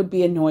Nicole would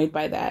be annoyed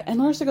by that? And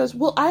Larsa goes,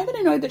 well, I've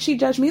been annoyed that she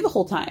judged me the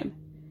whole time.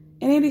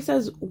 And Andy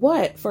says,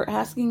 what, for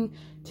asking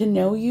to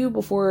know you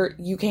before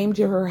you came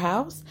to her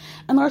house?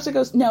 And Larsa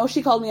goes, no,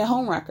 she called me a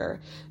homewrecker.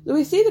 So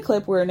we see the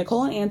clip where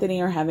Nicole and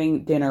Anthony are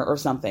having dinner or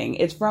something.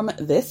 It's from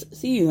this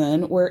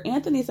season where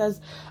Anthony says,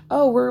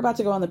 oh, we're about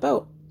to go on the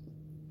boat.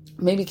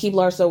 Maybe keep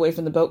Larsa away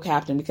from the boat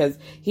captain because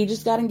he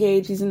just got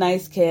engaged. He's a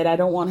nice kid. I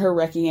don't want her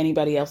wrecking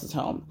anybody else's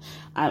home.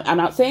 I'm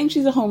not saying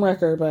she's a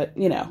homewrecker, but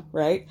you know,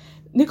 right?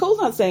 Nicole's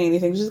not saying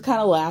anything. She's kind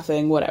of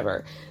laughing,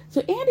 whatever.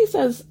 So Andy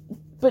says,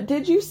 but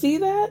did you see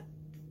that?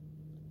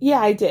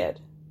 Yeah, I did.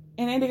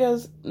 And Andy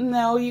goes,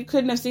 no, you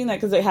couldn't have seen that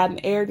because it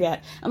hadn't aired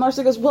yet. And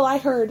Larsa goes, well, I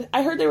heard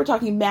they were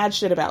talking mad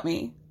shit about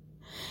me.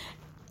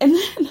 And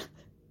then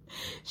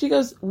she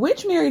goes,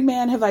 which married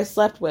man have I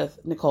slept with,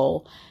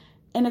 Nicole?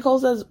 And Nicole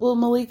says, well,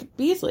 Malik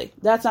Beasley.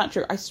 That's not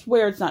true. I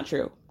swear it's not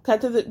true.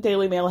 Cut to the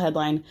Daily Mail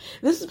headline.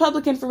 This is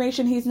public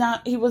information.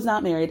 He was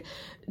not married.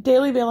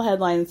 Daily Mail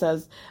headline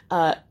says,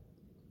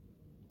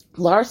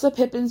 Larsa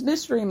Pippen's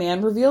mystery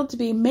man revealed to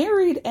be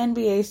married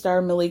NBA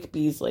star Malik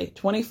Beasley,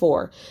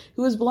 24,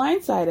 whose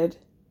wife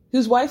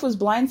was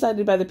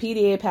blindsided by the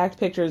PDA packed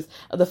pictures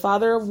of the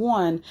father of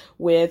one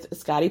with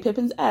Scottie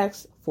Pippen's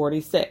ex,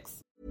 46.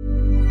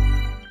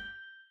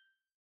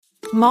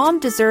 Mom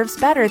deserves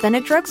better than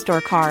a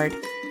drugstore card.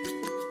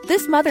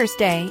 This Mother's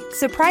Day,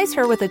 surprise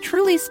her with a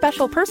truly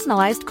special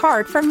personalized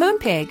card from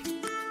Moonpig.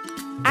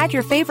 Add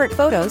your favorite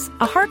photos,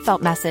 a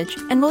heartfelt message,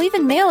 and we'll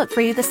even mail it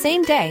for you the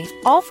same day,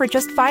 all for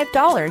just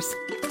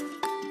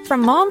 $5.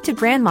 From mom to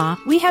grandma,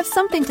 we have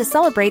something to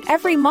celebrate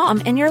every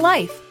mom in your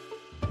life.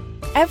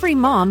 Every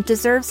mom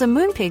deserves a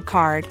Moonpig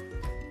card.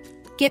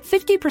 Get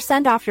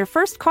 50% off your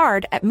first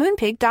card at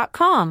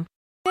Moonpig.com.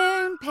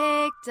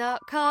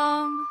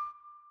 Moonpig.com.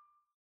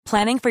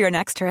 Planning for your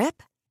next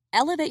trip?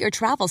 Elevate your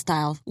travel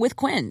style with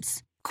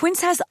Quince.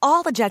 Quince has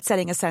all the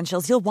jet-setting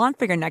essentials you'll want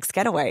for your next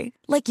getaway,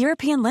 like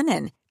European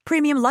linen,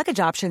 premium luggage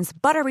options,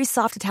 buttery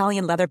soft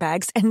Italian leather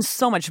bags, and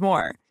so much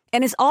more.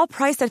 And is all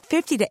priced at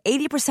 50 to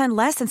 80%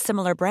 less than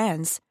similar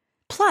brands.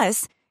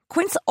 Plus,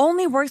 Quince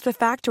only works with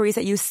factories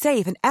that use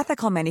safe and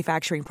ethical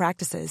manufacturing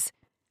practices.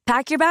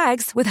 Pack your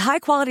bags with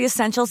high-quality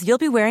essentials you'll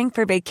be wearing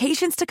for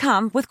vacations to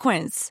come with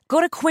Quince.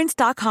 Go to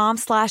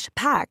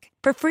quince.com/pack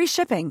for free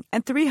shipping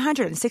and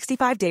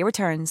 365-day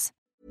returns.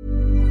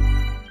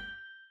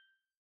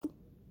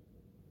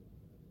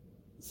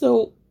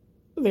 So,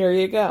 there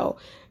you go.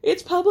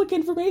 It's public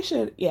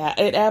information. Yeah,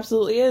 it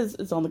absolutely is.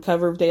 It's on the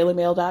cover of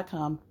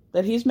dailymail.com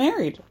that he's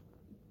married.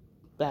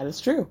 That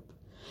is true.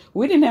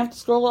 We didn't have to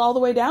scroll all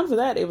the way down for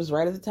that. It was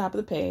right at the top of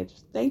the page.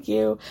 Thank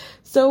you.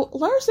 So,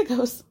 Larsa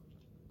goes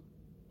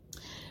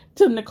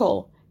to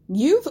Nicole,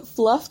 you've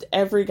fluffed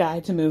every guy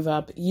to move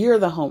up. You're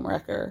the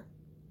homewrecker.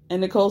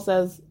 And Nicole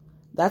says,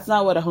 that's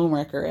not what a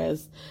homewrecker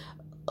is.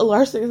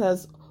 Larsa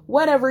says,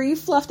 whatever, you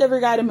fluffed every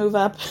guy to move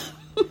up.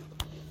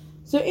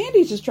 So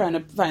Andy's just trying to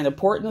find a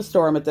port in the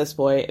storm at this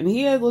point, and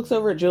he looks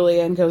over at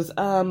Julia and goes,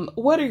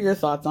 what are your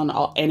thoughts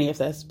on any of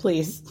this,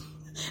 please?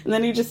 And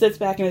then he just sits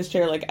back in his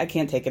chair like, I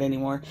can't take it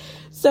anymore.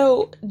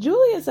 So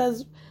Julia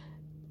says,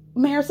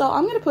 Marisol,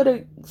 I'm going to put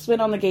a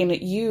spin on the game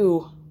that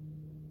you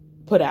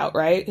put out,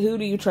 right? Who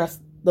do you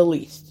trust the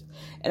least?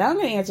 And I'm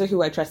going to answer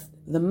who I trust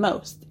the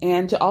most.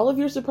 And to all of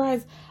your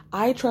surprise,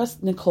 I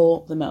trust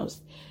Nicole the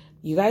most.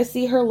 You guys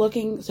see her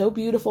looking so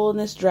beautiful in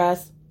this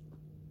dress.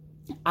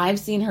 I've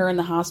seen her in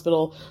the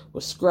hospital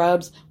with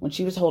scrubs when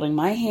she was holding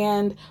my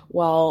hand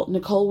while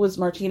Nicole was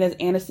Martina's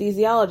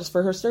anesthesiologist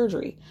for her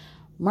surgery.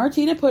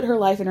 Martina put her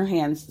life in her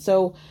hands.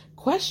 So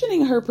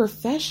questioning her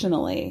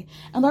professionally,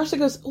 and Larsa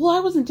goes, well,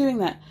 I wasn't doing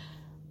that.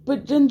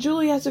 But then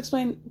Julie has to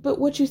explain, but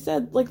what you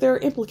said, like, there are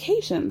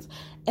implications.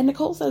 And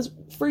Nicole says,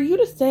 for you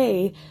to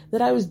say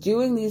that I was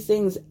doing these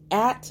things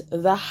at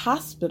the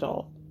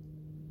hospital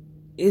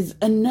is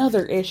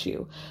another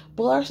issue.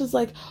 But Larsa's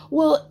like,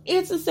 well,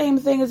 it's the same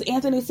thing as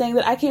Anthony saying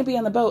that I can't be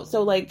on the boat.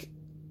 So, like,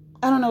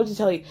 I don't know what to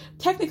tell you.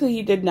 Technically,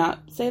 he did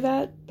not say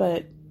that,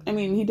 but, I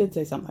mean, he did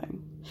say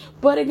something.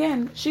 But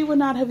again, she would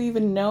not have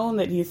even known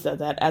that he said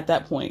that at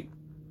that point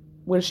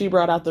when she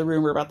brought out the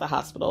rumor about the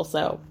hospital.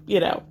 So,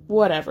 you know,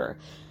 whatever.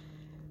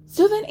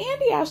 So then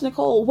Andy asks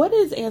Nicole, what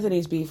is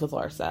Anthony's beef with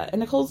Larsa?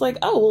 And Nicole's like,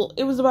 oh, well,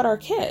 it was about our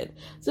kid.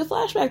 So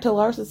flashback to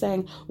Larsa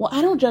saying, well,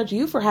 I don't judge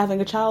you for having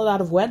a child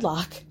out of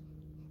wedlock.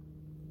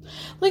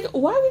 Like,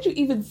 why would you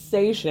even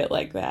say shit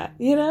like that,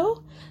 you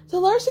know?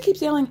 So Larsa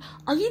keeps yelling,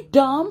 are you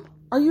dumb?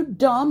 Are you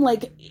dumb?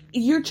 Like,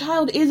 your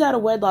child is out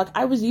of wedlock.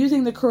 I was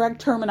using the correct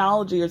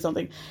terminology or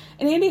something.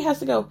 And Andy has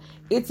to go,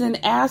 it's an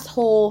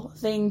asshole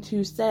thing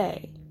to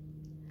say.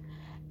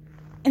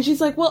 And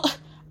she's like, well,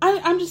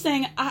 I'm just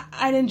saying,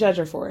 I didn't judge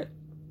her for it.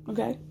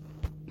 Okay?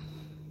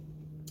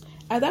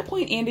 At that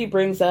point, Andy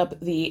brings up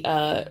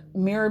the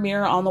mirror,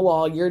 mirror on the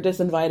wall. You're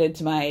disinvited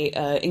to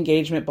my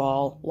engagement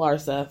ball.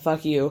 Larsa,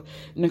 fuck you.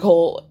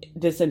 Nicole,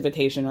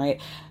 disinvitation, right?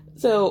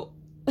 So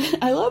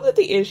I love that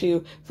the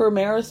issue for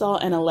Marisol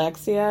and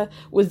Alexia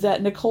was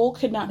that Nicole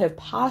could not have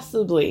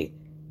possibly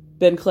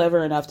been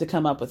clever enough to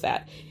come up with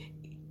that.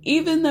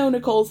 Even though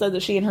Nicole said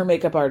that she and her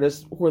makeup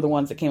artist were the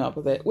ones that came up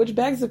with it, which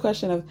begs the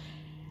question of,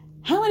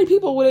 How many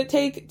people would it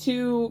take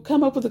to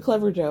come up with a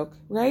clever joke,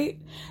 right?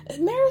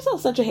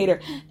 Marisol's such a hater.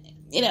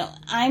 You know,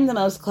 I'm the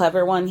most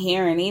clever one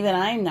here, and even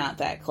I'm not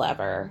that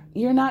clever.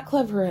 You're not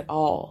clever at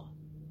all.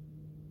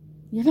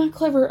 You're not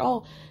clever at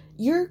all.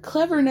 Your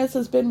cleverness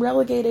has been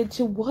relegated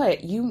to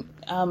what? You,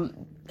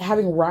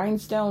 having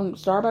rhinestone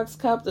Starbucks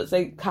cups that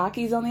say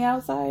cockies on the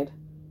outside?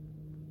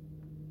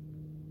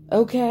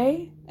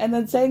 Okay? And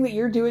then saying that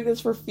you're doing this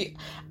for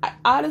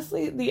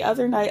honestly, the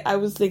other night I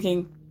was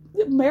thinking,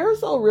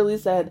 Marisol really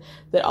said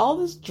that all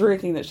this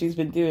drinking that she's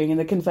been doing in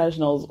the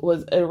confessionals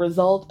was a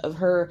result of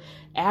her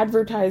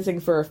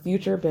advertising for a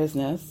future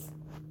business.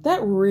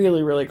 That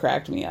really, really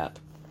cracked me up.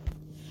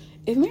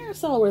 If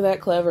Marisol were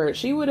that clever,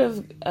 she would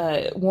have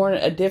worn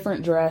a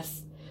different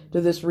dress to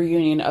this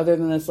reunion other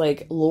than this,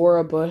 like,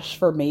 Laura Bush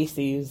for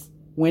Macy's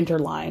winter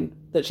line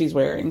that she's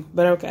wearing.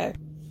 But okay.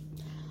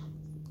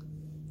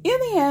 In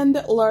the end,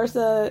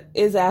 Larsa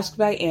is asked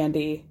by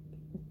Andy,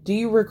 do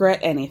you regret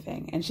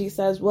anything? And she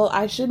says, well,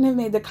 I shouldn't have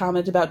made the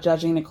comment about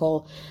judging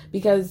Nicole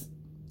because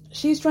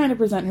she's trying to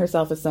present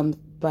herself as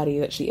somebody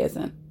that she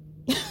isn't.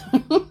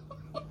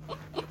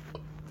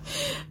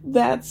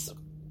 That's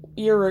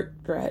your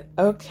regret.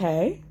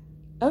 Okay.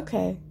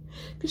 Because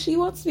she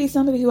wants to be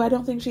somebody who I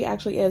don't think she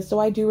actually is, so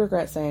I do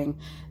regret saying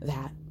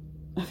that.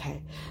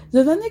 Okay.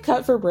 So then they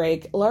cut for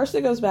break.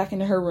 Larsa goes back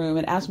into her room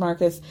and asks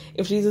Marcus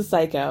if she's a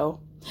psycho.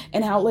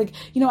 And how, like,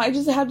 you know, I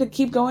just have to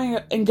keep going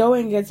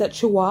against that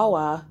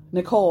chihuahua,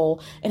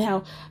 Nicole, and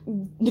how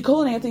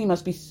Nicole and Anthony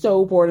must be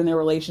so bored in their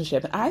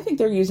relationship. And I think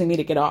they're using me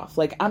to get off.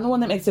 Like, I'm the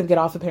one that makes them get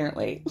off,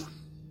 apparently.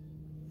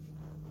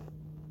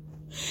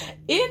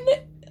 In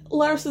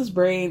Larsa's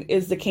brain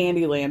is the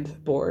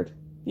Candyland board,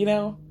 you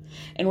know?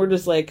 And we're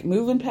just, like,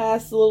 moving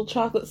past the little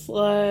chocolate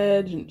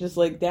sludge and just,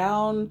 like,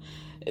 down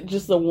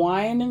just the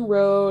winding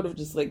road of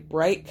just, like,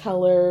 bright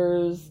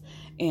colors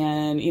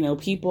and, you know,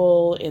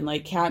 people in,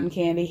 like, cotton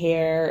candy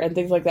hair and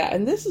things like that.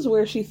 And this is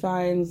where she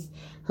finds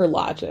her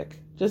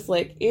logic. Just,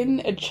 like,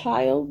 in a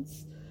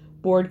child's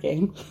board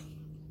game.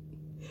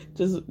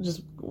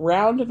 just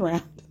round and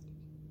round.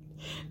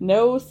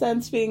 No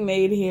sense being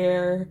made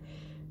here.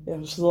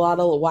 There's just a lot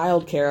of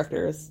wild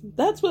characters.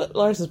 That's what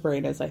Larsa's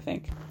brain is, I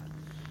think.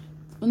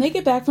 When they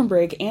get back from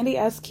break, Andy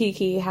asks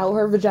Kiki how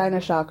her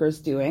vagina chakra's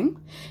doing.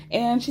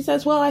 And she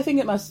says, well, I think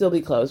it must still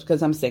be closed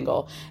because I'm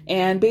single.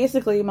 And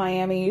basically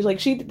Miami, like,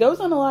 she goes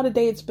on a lot of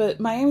dates, but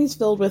Miami's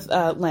filled with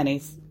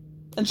Lenny's.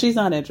 And she's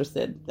not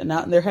interested. They're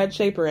not in their head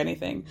shape or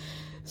anything.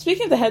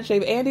 Speaking of the head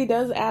shape, Andy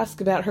does ask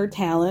about her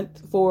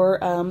talent for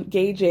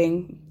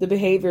gauging the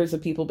behaviors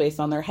of people based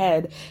on their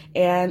head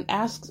and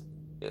asks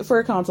for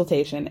a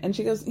consultation. And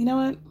she goes, you know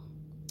what?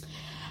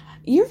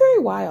 You're very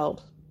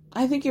wild.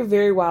 I think you're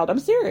very wild. I'm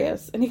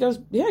serious. And he goes,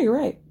 yeah, you're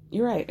right.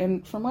 You're right.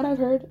 And from what I've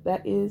heard,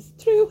 that is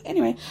true.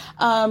 Anyway,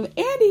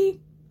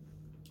 Andy,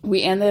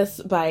 we end this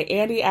by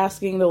Andy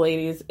asking the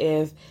ladies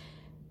if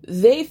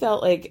they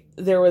felt like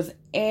there was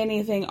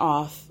anything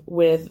off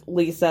with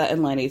Lisa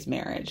and Lenny's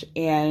marriage.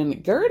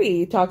 And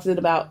Gertie talks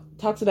about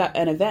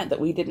an event that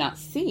we did not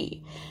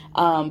see,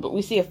 but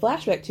we see a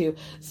flashback to.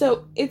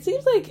 So it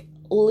seems like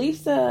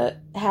Lisa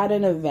had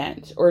an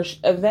event, or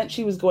event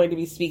she was going to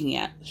be speaking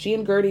at. She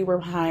and Gertie were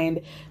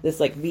behind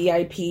this, like,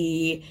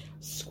 VIP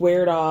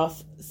squared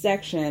off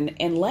section,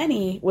 and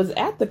Lenny was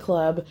at the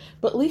club,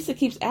 but Lisa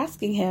keeps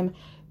asking him,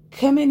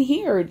 come in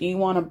here, do you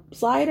want a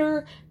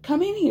slider?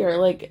 Come in here,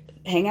 like,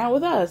 hang out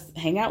with us,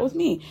 hang out with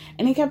me.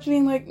 And he kept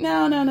being like,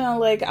 no,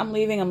 like, I'm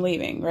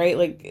leaving, right?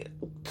 Like,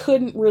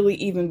 couldn't really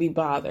even be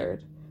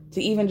bothered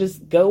to even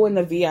just go in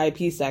the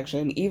VIP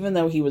section, even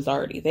though he was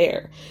already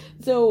there.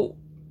 So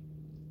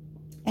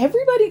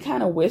everybody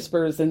kind of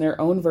whispers in their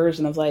own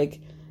version of,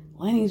 like,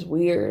 Lenny's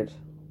weird.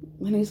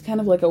 Lenny's kind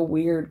of like a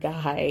weird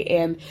guy.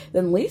 And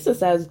then Lisa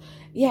says,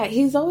 yeah,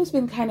 he's always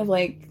been kind of,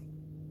 like,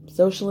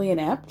 socially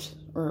inept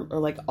or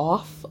like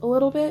off a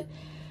little bit.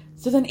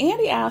 So then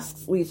Andy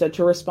asks Lisa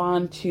to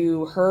respond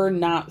to her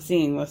not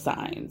seeing the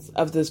signs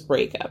of this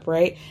breakup,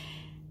 right?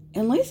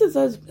 And Lisa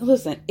says,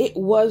 listen, it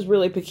was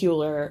really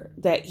peculiar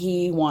that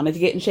he wanted to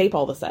get in shape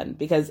all of a sudden,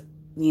 because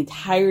the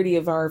entirety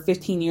of our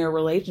 15-year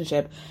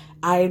relationship,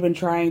 I had been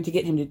trying to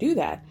get him to do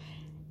that.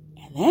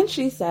 And then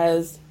she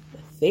says, the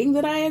thing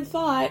that I had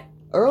thought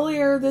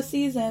earlier this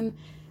season,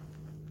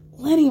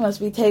 Lenny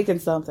must be taking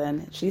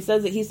something. She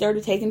says that he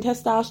started taking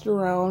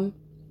testosterone,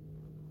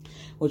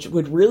 which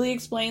would really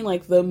explain,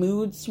 like, the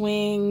mood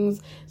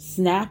swings,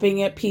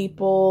 snapping at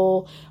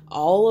people,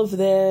 all of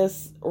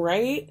this,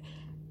 right?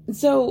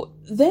 So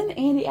then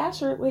Andy asks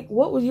her, like,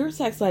 what was your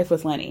sex life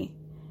with Lenny?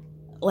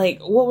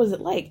 Like, what was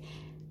it like?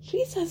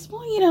 She says,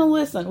 well, you know,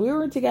 listen, we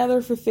were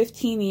together for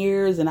 15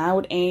 years and I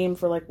would aim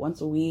for, like,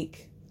 once a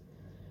week,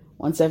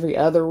 once every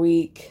other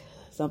week,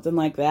 something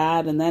like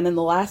that. And then in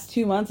the last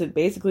 2 months, it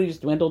basically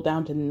just dwindled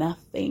down to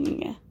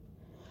nothing.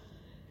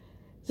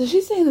 So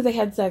she's saying that they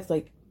had sex,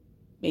 like,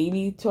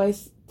 maybe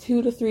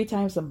 2 to 3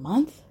 times a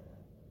month.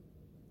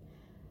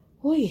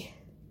 Oy.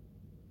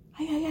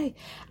 I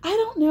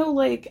don't know,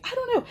 like, I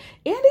don't know.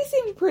 Andy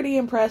seemed pretty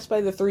impressed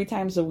by the 3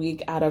 times a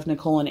week out of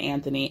Nicole and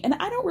Anthony, and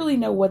I don't really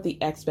know what the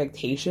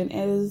expectation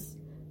is.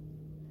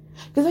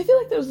 Because I feel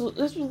like this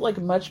was like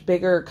a much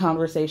bigger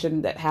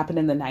conversation that happened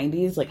in the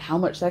 90s. Like, how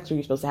much sex are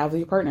you supposed to have with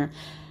your partner?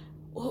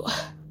 Well,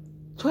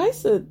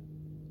 twice a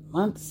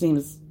month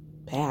seems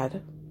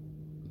bad.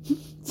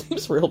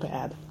 Seems real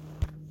bad.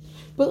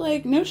 But,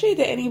 like, no shade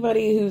to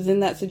anybody who's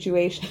in that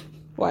situation.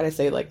 Why'd I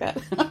say it like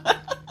that?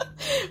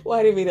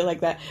 Why do you mean it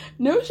like that?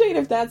 No shade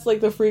if that's, like,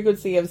 the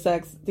frequency of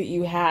sex that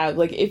you have.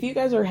 Like, if you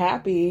guys are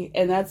happy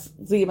and that's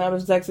the amount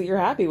of sex that you're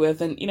happy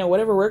with, and, you know,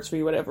 whatever works for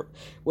you, what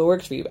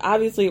works for you.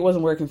 Obviously, it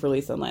wasn't working for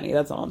Lisa and Lenny.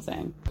 That's all I'm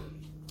saying.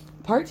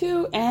 Part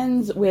 2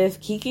 ends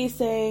with Kiki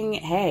saying,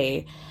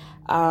 hey,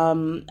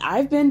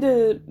 I've been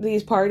to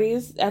these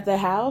parties at the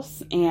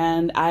house,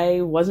 and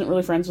I wasn't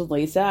really friends with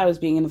Lisa. I was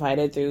being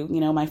invited through, you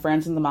know, my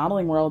friends in the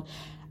modeling world.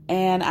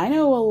 And I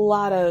know a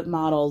lot of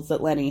models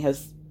that Lenny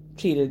has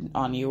cheated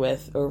on you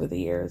with over the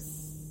years.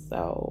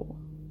 So,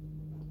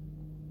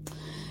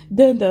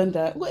 dun dun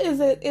dun. What is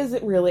it? Is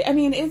it really? I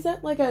mean, is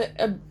that like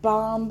a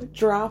bomb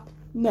drop?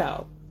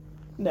 No.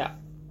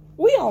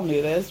 We all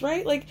knew this,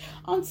 right? Like,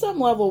 on some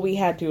level, we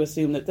had to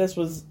assume that this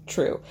was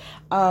true.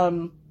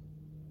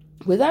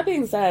 With that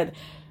being said,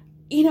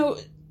 you know,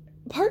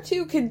 part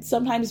 2 could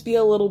sometimes be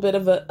a little bit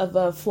of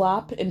a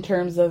flop in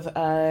terms of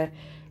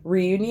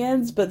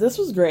reunions, but this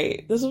was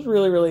great. This was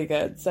really, really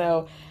good.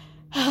 So,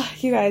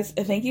 you guys,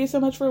 thank you so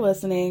much for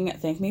listening.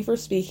 Thank me for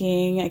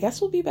speaking. I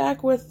guess we'll be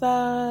back with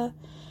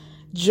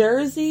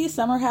Jersey,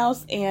 Summer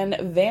House, and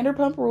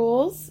Vanderpump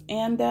Rules.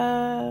 And,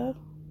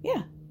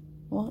 yeah,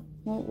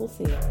 we'll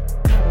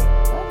see.